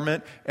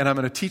environment and I'm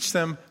going to teach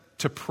them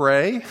to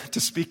pray, to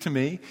speak to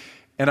me.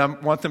 And I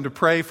want them to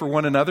pray for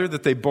one another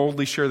that they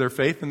boldly share their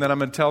faith. And then I'm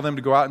going to tell them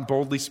to go out and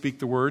boldly speak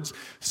the words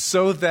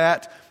so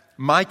that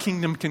my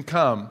kingdom can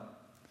come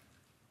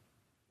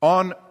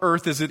on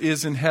earth as it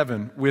is in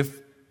heaven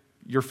with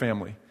your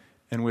family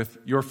and with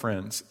your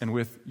friends and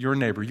with your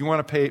neighbor. You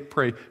want to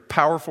pray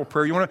powerful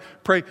prayer. You want to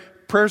pray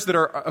prayers that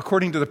are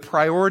according to the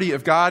priority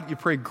of God. You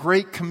pray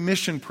Great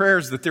Commission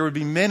prayers that there would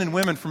be men and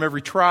women from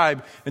every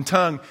tribe and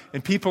tongue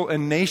and people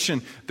and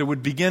nation that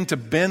would begin to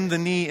bend the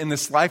knee in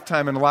this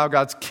lifetime and allow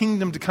God's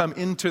kingdom to come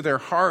into their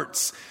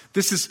hearts.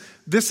 This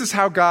is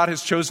how God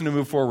has chosen to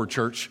move forward,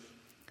 church.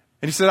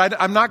 And He said,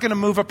 I'm not going to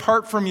move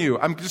apart from you.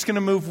 I'm just going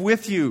to move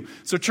with you.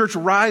 So church,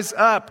 rise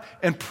up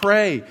and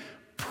pray.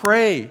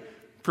 Pray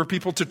for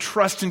people to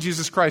trust in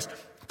Jesus Christ.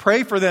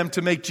 Pray for them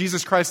to make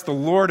Jesus Christ the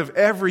Lord of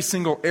every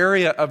single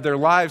area of their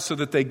lives so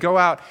that they go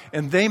out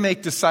and they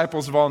make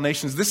disciples of all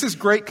nations. This is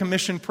Great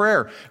Commission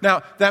prayer.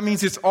 Now, that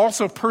means it's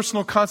also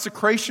personal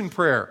consecration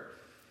prayer.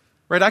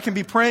 right? I can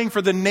be praying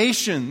for the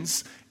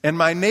nations and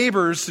my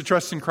neighbors to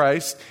trust in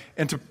Christ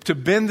and to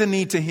bend the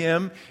knee to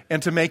Him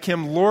and to make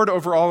Him Lord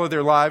over all of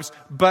their lives.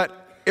 But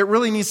it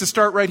really needs to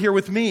start right here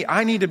with me.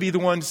 I need to be the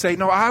one to say,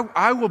 no,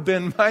 I will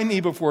bend my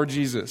knee before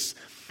Jesus.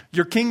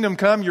 Your kingdom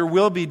come, your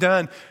will be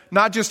done,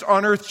 not just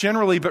on earth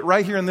generally, but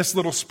right here in this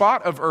little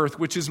spot of earth,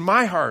 which is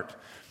my heart.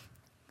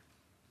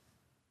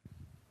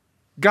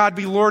 God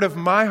be Lord of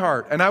my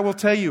heart. And I will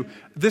tell you,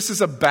 this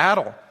is a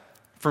battle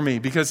for me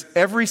because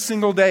every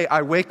single day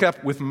I wake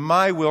up with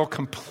my will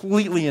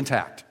completely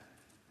intact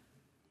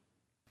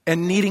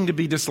and needing to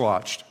be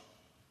dislodged.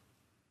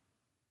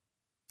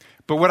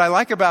 But what I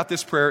like about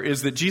this prayer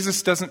is that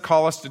Jesus doesn't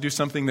call us to do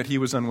something that He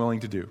was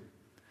unwilling to do.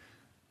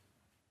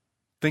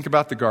 Think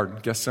about the garden,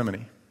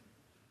 Gethsemane.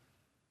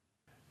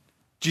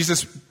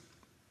 Jesus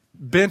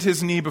bent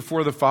His knee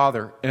before the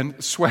Father,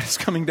 and sweat is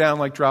coming down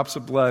like drops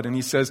of blood. And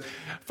He says,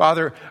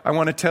 Father, I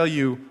want to tell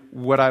you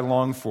what I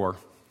long for.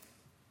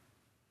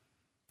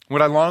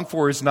 What I long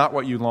for is not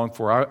what you long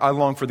for. I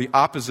long for the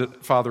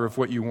opposite, Father, of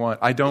what you want.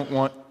 I don't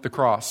want the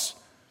cross.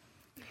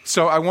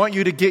 So I want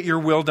you to get your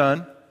will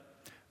done,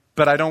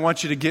 but I don't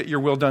want you to get your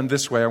will done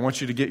this way. I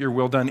want you to get your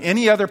will done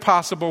any other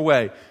possible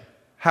way.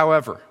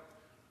 However,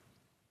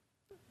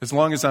 as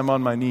long as I'm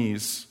on my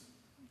knees,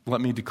 let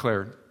me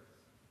declare,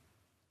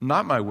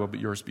 not my will, but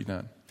yours be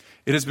done.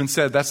 It has been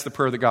said that's the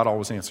prayer that God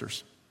always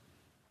answers.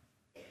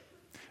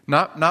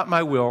 Not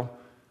my will,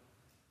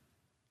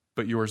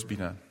 but yours be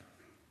done.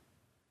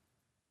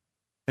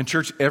 And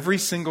church, every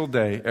single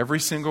day, every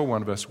single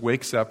one of us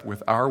wakes up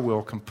with our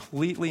will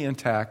completely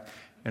intact,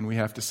 and we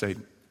have to say,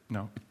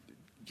 no,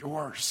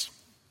 yours.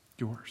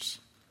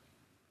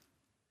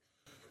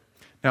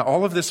 Now,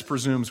 all of this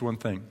presumes one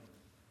thing.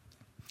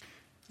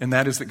 And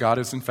that is that God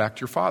is in fact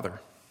your Father.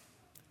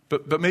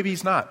 But maybe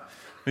He's not.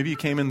 Maybe you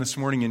came in this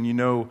morning and you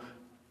know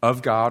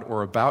of God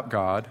or about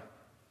God,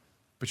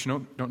 but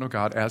you don't know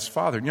God as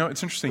Father. You know,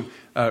 it's interesting.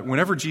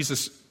 Whenever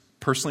Jesus,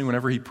 personally,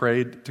 whenever He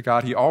prayed to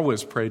God, He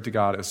always prayed to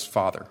God as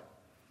Father.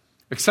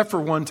 Except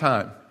for one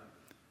time.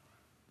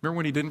 Remember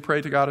when He didn't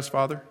pray to God as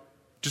Father?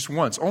 Just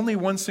once. Only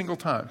one single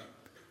time.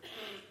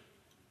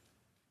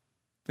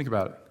 Think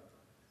about it.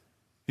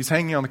 He's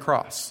hanging on the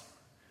cross.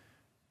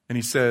 And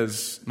He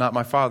says, not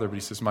my Father, but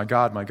He says, my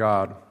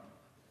God,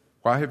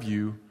 why have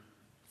you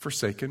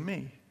forsaken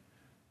me?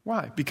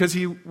 Why? Because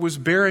He was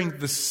bearing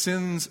the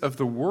sins of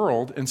the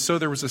world, and so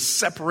there was a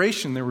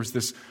separation. There was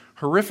this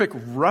horrific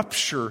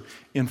rupture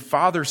in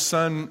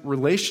father-son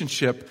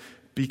relationship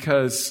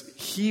because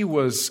He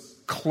was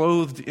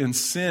clothed in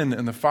sin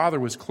and the Father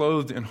was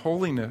clothed in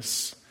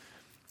holiness.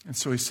 And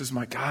so He says,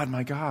 my God,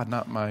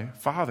 not my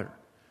Father.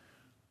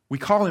 We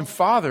call Him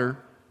Father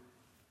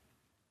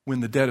when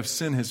the debt of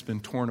sin has been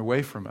torn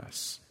away from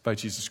us by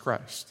Jesus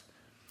Christ.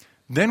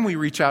 Then we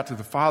reach out to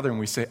the Father and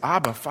we say,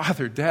 Abba,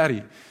 Father,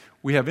 Daddy.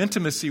 We have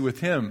intimacy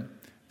with Him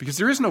because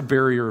there is no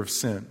barrier of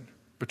sin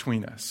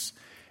between us.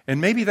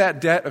 And maybe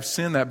that debt of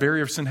sin, that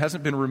barrier of sin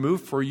hasn't been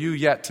removed for you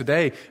yet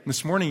today. And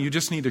this morning you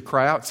just need to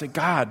cry out and say,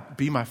 God,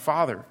 be my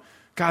Father.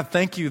 God,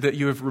 thank you that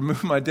you have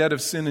removed my debt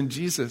of sin in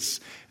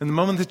Jesus. And the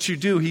moment that you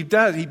do, He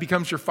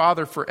becomes your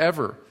Father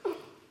forever.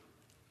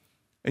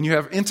 And you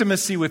have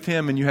intimacy with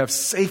Him, and you have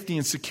safety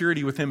and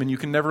security with Him, and you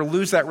can never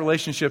lose that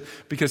relationship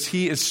because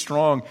He is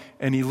strong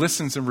and He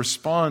listens and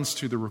responds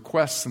to the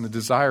requests and the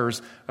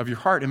desires of your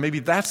heart. And maybe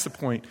that's the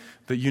point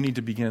that you need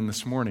to begin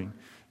this morning.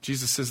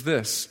 Jesus says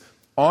this,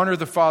 honor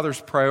the Father's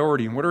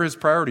priority. And what are His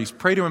priorities?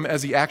 Pray to Him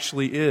as He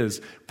actually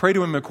is. Pray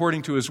to Him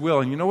according to His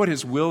will. And you know what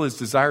His will, His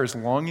desire, His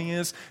longing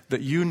is?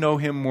 That you know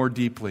Him more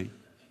deeply.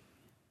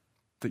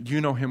 That you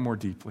know Him more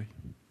deeply.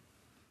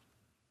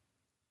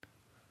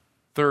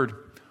 Third,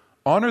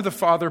 honor the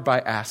Father by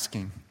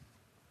asking.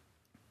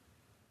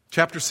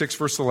 Chapter 6,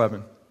 verse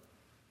 11.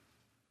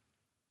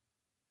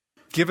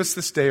 Give us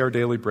this day our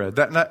daily bread.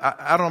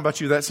 I don't know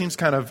about you, that seems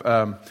kind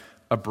of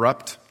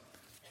abrupt.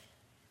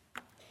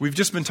 We've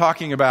just been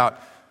talking about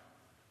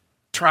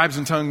tribes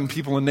and tongue and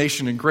people and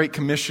nation and great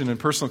commission and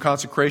personal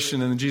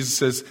consecration. And then Jesus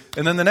says,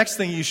 and then the next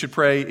thing you should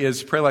pray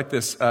is pray like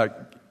this,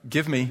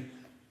 give me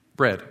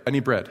bread. I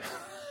need bread.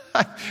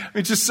 I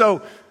mean, it's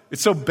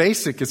so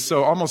basic. It's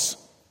so almost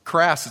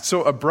crass. It's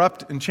so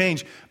abrupt and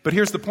change. But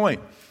here's the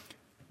point.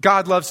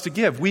 God loves to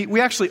give.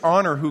 We actually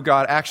honor who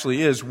God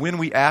actually is when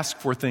we ask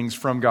for things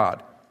from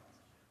God.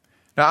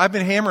 Now, I've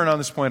been hammering on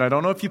this point. I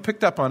don't know if you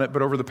picked up on it,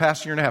 but over the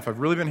past year and a half, I've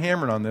really been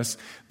hammering on this.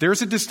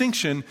 There's a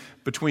distinction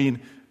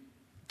between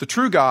the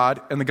true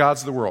God and the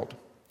gods of the world.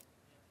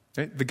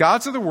 Okay? The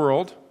gods of the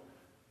world,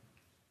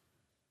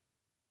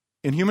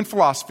 in human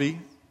philosophy,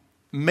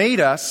 made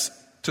us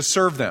to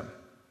serve them.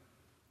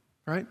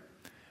 Right?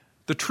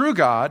 The true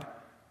God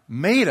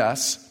made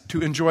us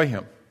to enjoy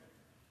Him.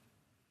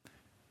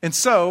 And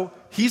so,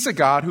 he's a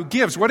God who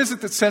gives. What is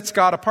it that sets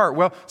God apart?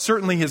 Well,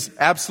 certainly his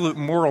absolute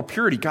moral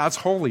purity, God's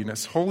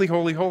holiness, holy,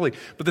 holy, holy.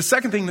 But the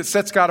second thing that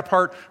sets God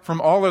apart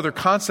from all other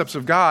concepts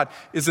of God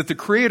is that the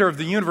creator of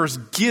the universe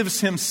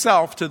gives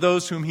himself to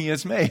those whom he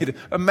has made.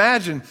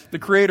 Imagine the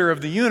creator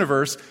of the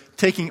universe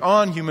taking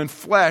on human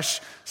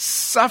flesh,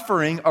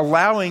 suffering,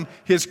 allowing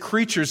his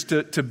creatures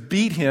to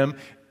beat him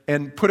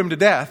and put him to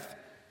death,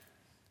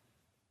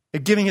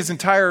 and giving his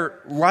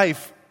entire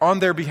life on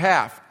their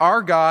behalf.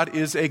 Our God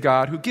is a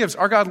God who gives.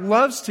 Our God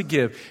loves to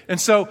give. And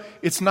so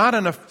it's not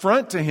an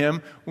affront to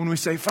him when we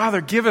say,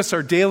 Father, give us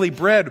our daily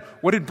bread.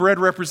 What did bread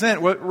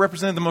represent? What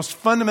represented the most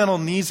fundamental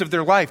needs of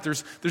their life?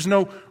 There's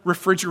no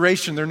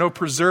refrigeration. There are no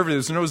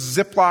preservatives. There are no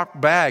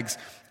Ziploc bags.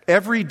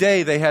 Every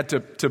day they had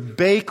to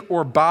bake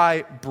or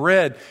buy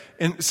bread.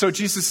 And so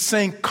Jesus is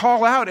saying,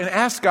 call out and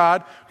ask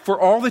God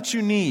for all that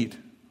you need.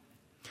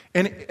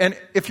 And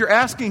if you're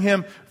asking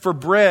him for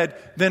bread,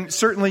 then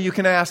certainly you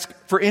can ask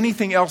for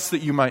anything else that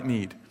you might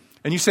need.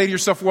 And you say to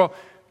yourself, well,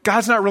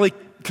 God's not really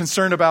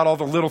concerned about all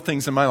the little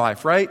things in my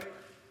life, right?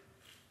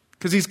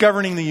 Because he's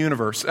governing the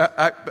universe.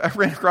 I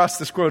ran across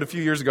this quote a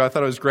few years ago. I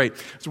thought it was great.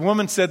 This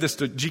woman said this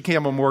to G.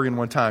 Campbell Morgan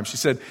one time. She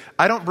said,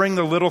 I don't bring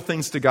the little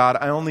things to God.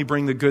 I only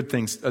bring the good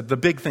things, the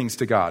big things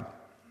to God.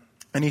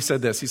 And he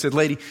said this. He said,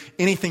 lady,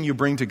 anything you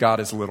bring to God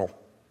is little.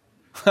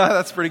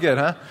 That's pretty good,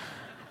 huh?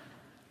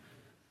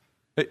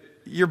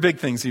 Your big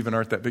things even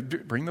aren't that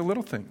big. Bring the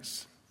little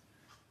things.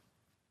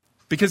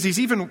 Because he's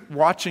even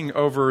watching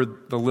over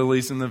the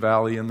lilies in the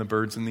valley and the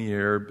birds in the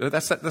air.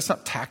 That's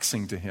not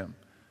taxing to him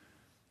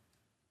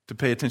to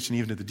pay attention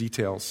even to the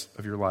details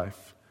of your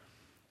life.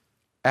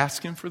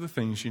 Ask him for the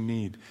things you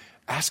need.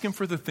 Ask him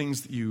for the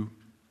things that you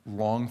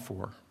long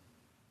for.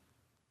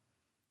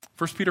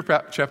 1 Peter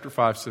chapter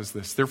 5 says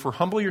this, therefore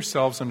humble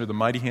yourselves under the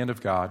mighty hand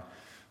of God,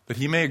 that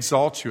he may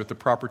exalt you at the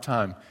proper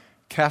time,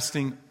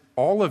 casting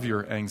all of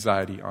your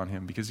anxiety on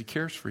him because he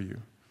cares for you.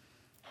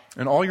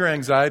 And all your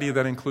anxiety,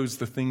 that includes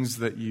the things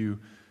that you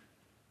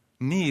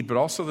need, but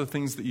also the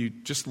things that you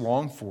just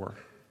long for.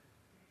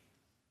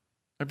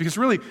 Because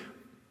really,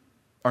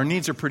 our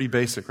needs are pretty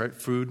basic, right?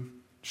 Food,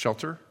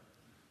 shelter,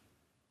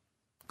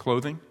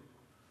 clothing.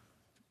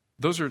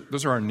 Those are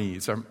our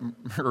needs.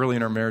 Early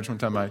in our marriage, one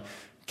time I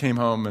came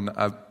home and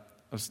I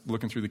was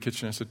looking through the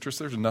kitchen. I said, Trish,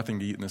 there's nothing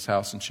to eat in this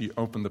house. And she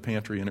opened the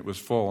pantry and it was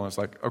full. And I was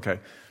like, okay,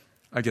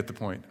 I get the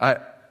point.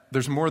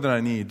 There's more than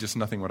I need, just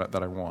nothing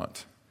that I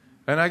want.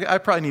 And I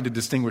probably need to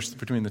distinguish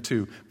between the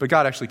two, but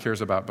God actually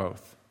cares about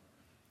both.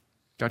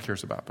 God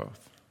cares about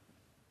both.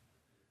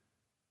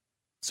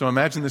 So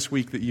imagine this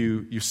week that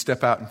you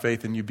step out in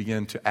faith and you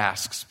begin to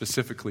ask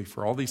specifically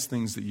for all these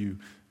things that you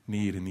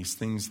need and these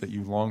things that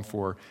you long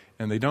for,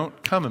 and they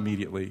don't come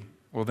immediately.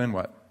 Well, then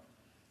what?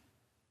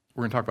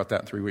 We're going to talk about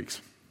that in 3 weeks.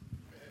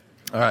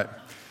 All right.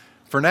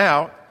 For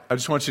now, I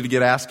just want you to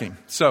get asking.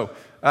 So,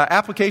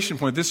 application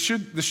point. This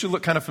should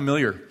look kind of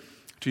familiar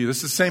to you. This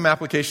is the same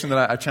application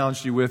that I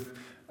challenged you with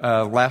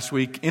last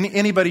week.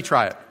 Anybody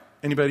try it?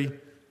 Anybody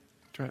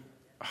try it?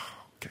 Oh,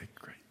 okay,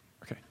 great.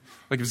 Okay.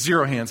 Like if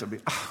 0 hands, I'd be,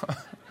 I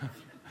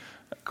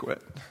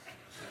quit.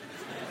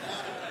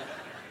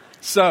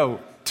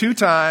 So, 2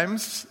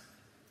 times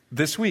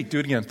this week, do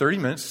it again. 30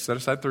 minutes, set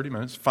aside 30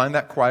 minutes. Find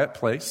that quiet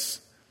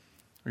place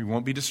where you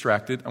won't be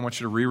distracted. I want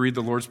you to reread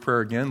the Lord's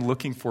Prayer again,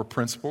 looking for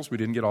principles. We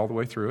didn't get all the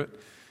way through it.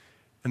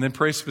 And then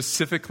pray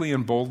specifically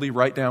and boldly.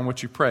 Write down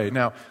what you pray.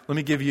 Now, let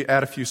me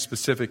add a few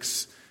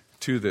specifics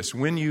to this.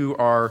 When you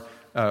are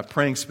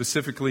praying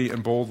specifically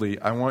and boldly,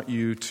 I want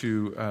you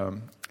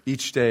to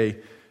each day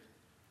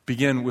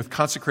begin with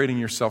consecrating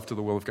yourself to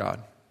the will of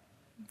God.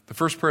 The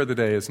first prayer of the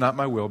day is, not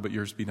my will, but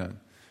yours be done.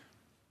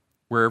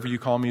 Wherever you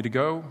call me to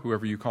go,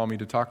 whoever you call me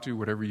to talk to,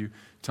 whatever you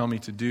tell me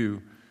to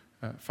do,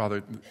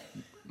 Father,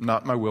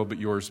 not my will, but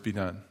yours be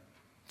done.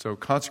 So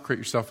consecrate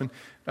yourself and,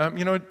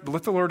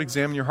 let the Lord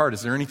examine your heart.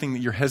 Is there anything that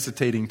you're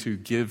hesitating to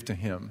give to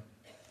him?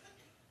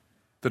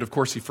 That, of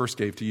course, he first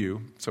gave to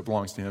you, so it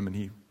belongs to him and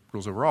he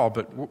rules over all.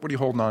 But what are you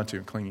holding on to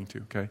and clinging to,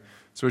 okay?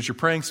 So as you're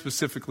praying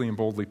specifically and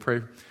boldly,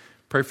 pray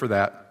for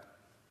that.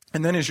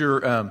 And then as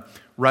you're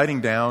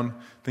writing down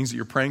things that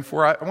you're praying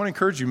for, I want to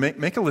encourage you,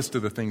 make a list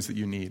of the things that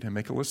you need and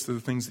make a list of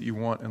the things that you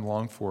want and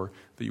long for,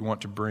 that you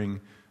want to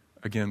bring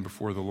again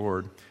before the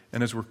Lord.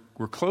 And as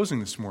we're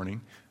closing this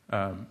morning,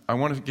 I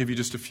want to give you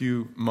just a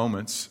few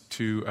moments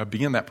to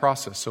begin that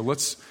process. So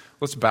let's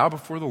bow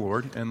before the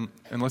Lord and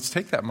let's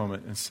take that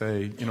moment and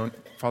say,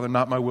 Father,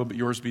 not my will, but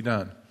yours be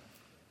done.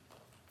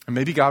 And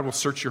maybe God will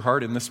search your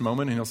heart in this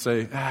moment and he'll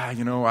say,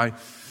 I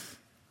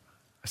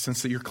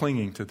sense that you're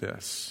clinging to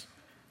this.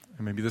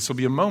 And maybe this will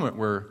be a moment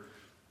where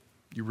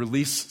you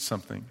release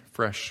something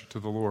fresh to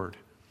the Lord.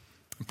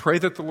 And pray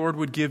that the Lord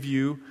would give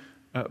you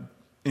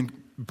in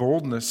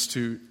boldness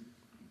to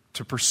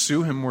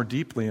pursue him more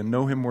deeply and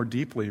know him more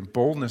deeply, and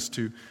boldness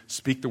to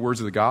speak the words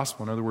of the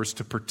gospel. In other words,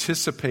 to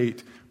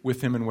participate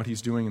with him in what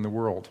he's doing in the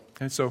world.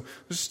 Okay, so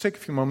let's just take a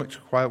few moments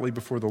quietly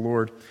before the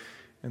Lord,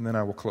 and then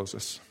I will close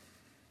this.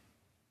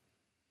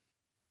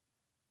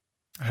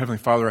 Heavenly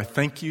Father, I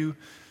thank you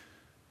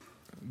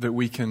that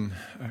we can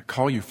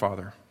call you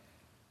Father.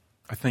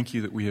 I thank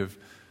you that we have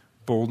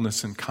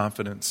boldness and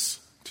confidence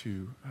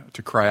to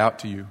cry out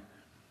to you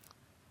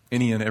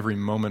any and every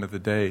moment of the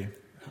day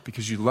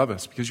because you love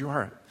us, because you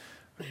are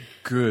a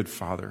good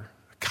Father,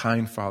 a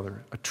kind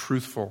Father, a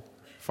truthful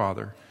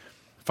Father,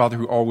 a Father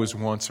who always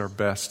wants our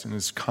best and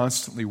is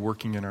constantly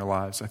working in our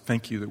lives. I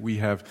thank you that we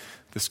have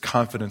this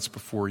confidence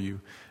before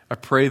you. I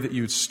pray that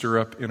you would stir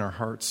up in our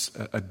hearts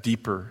a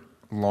deeper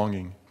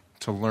longing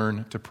to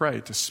learn to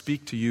pray, to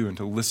speak to you and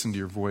to listen to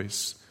your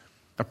voice.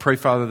 I pray,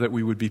 Father, that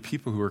we would be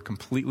people who are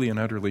completely and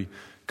utterly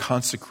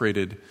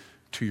consecrated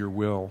to your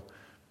will,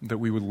 that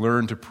we would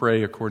learn to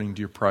pray according to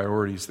your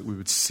priorities, that we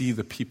would see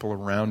the people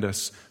around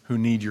us who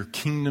need your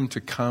kingdom to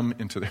come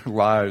into their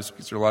lives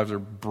because their lives are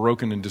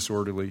broken and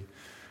disorderly.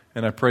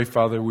 And I pray,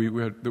 Father, that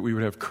we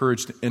would have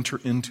courage to enter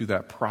into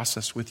that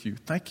process with you.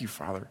 Thank you,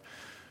 Father,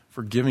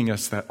 for giving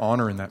us that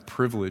honor and that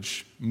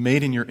privilege,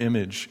 made in your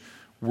image,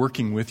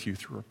 working with you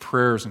through our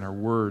prayers and our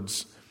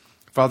words.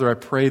 Father, I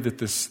pray that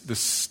this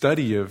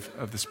study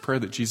of this prayer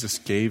that Jesus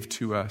gave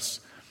to us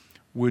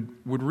would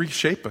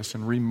reshape us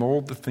and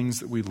remold the things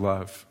that we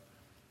love.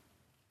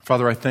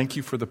 Father, I thank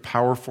you for the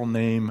powerful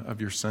name of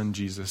your Son,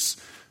 Jesus,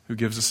 who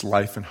gives us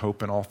life and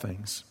hope in all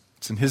things.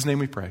 It's in his name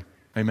we pray.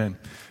 Amen.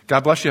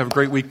 God bless you. Have a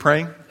great week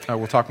praying.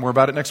 We'll talk more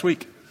about it next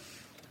week.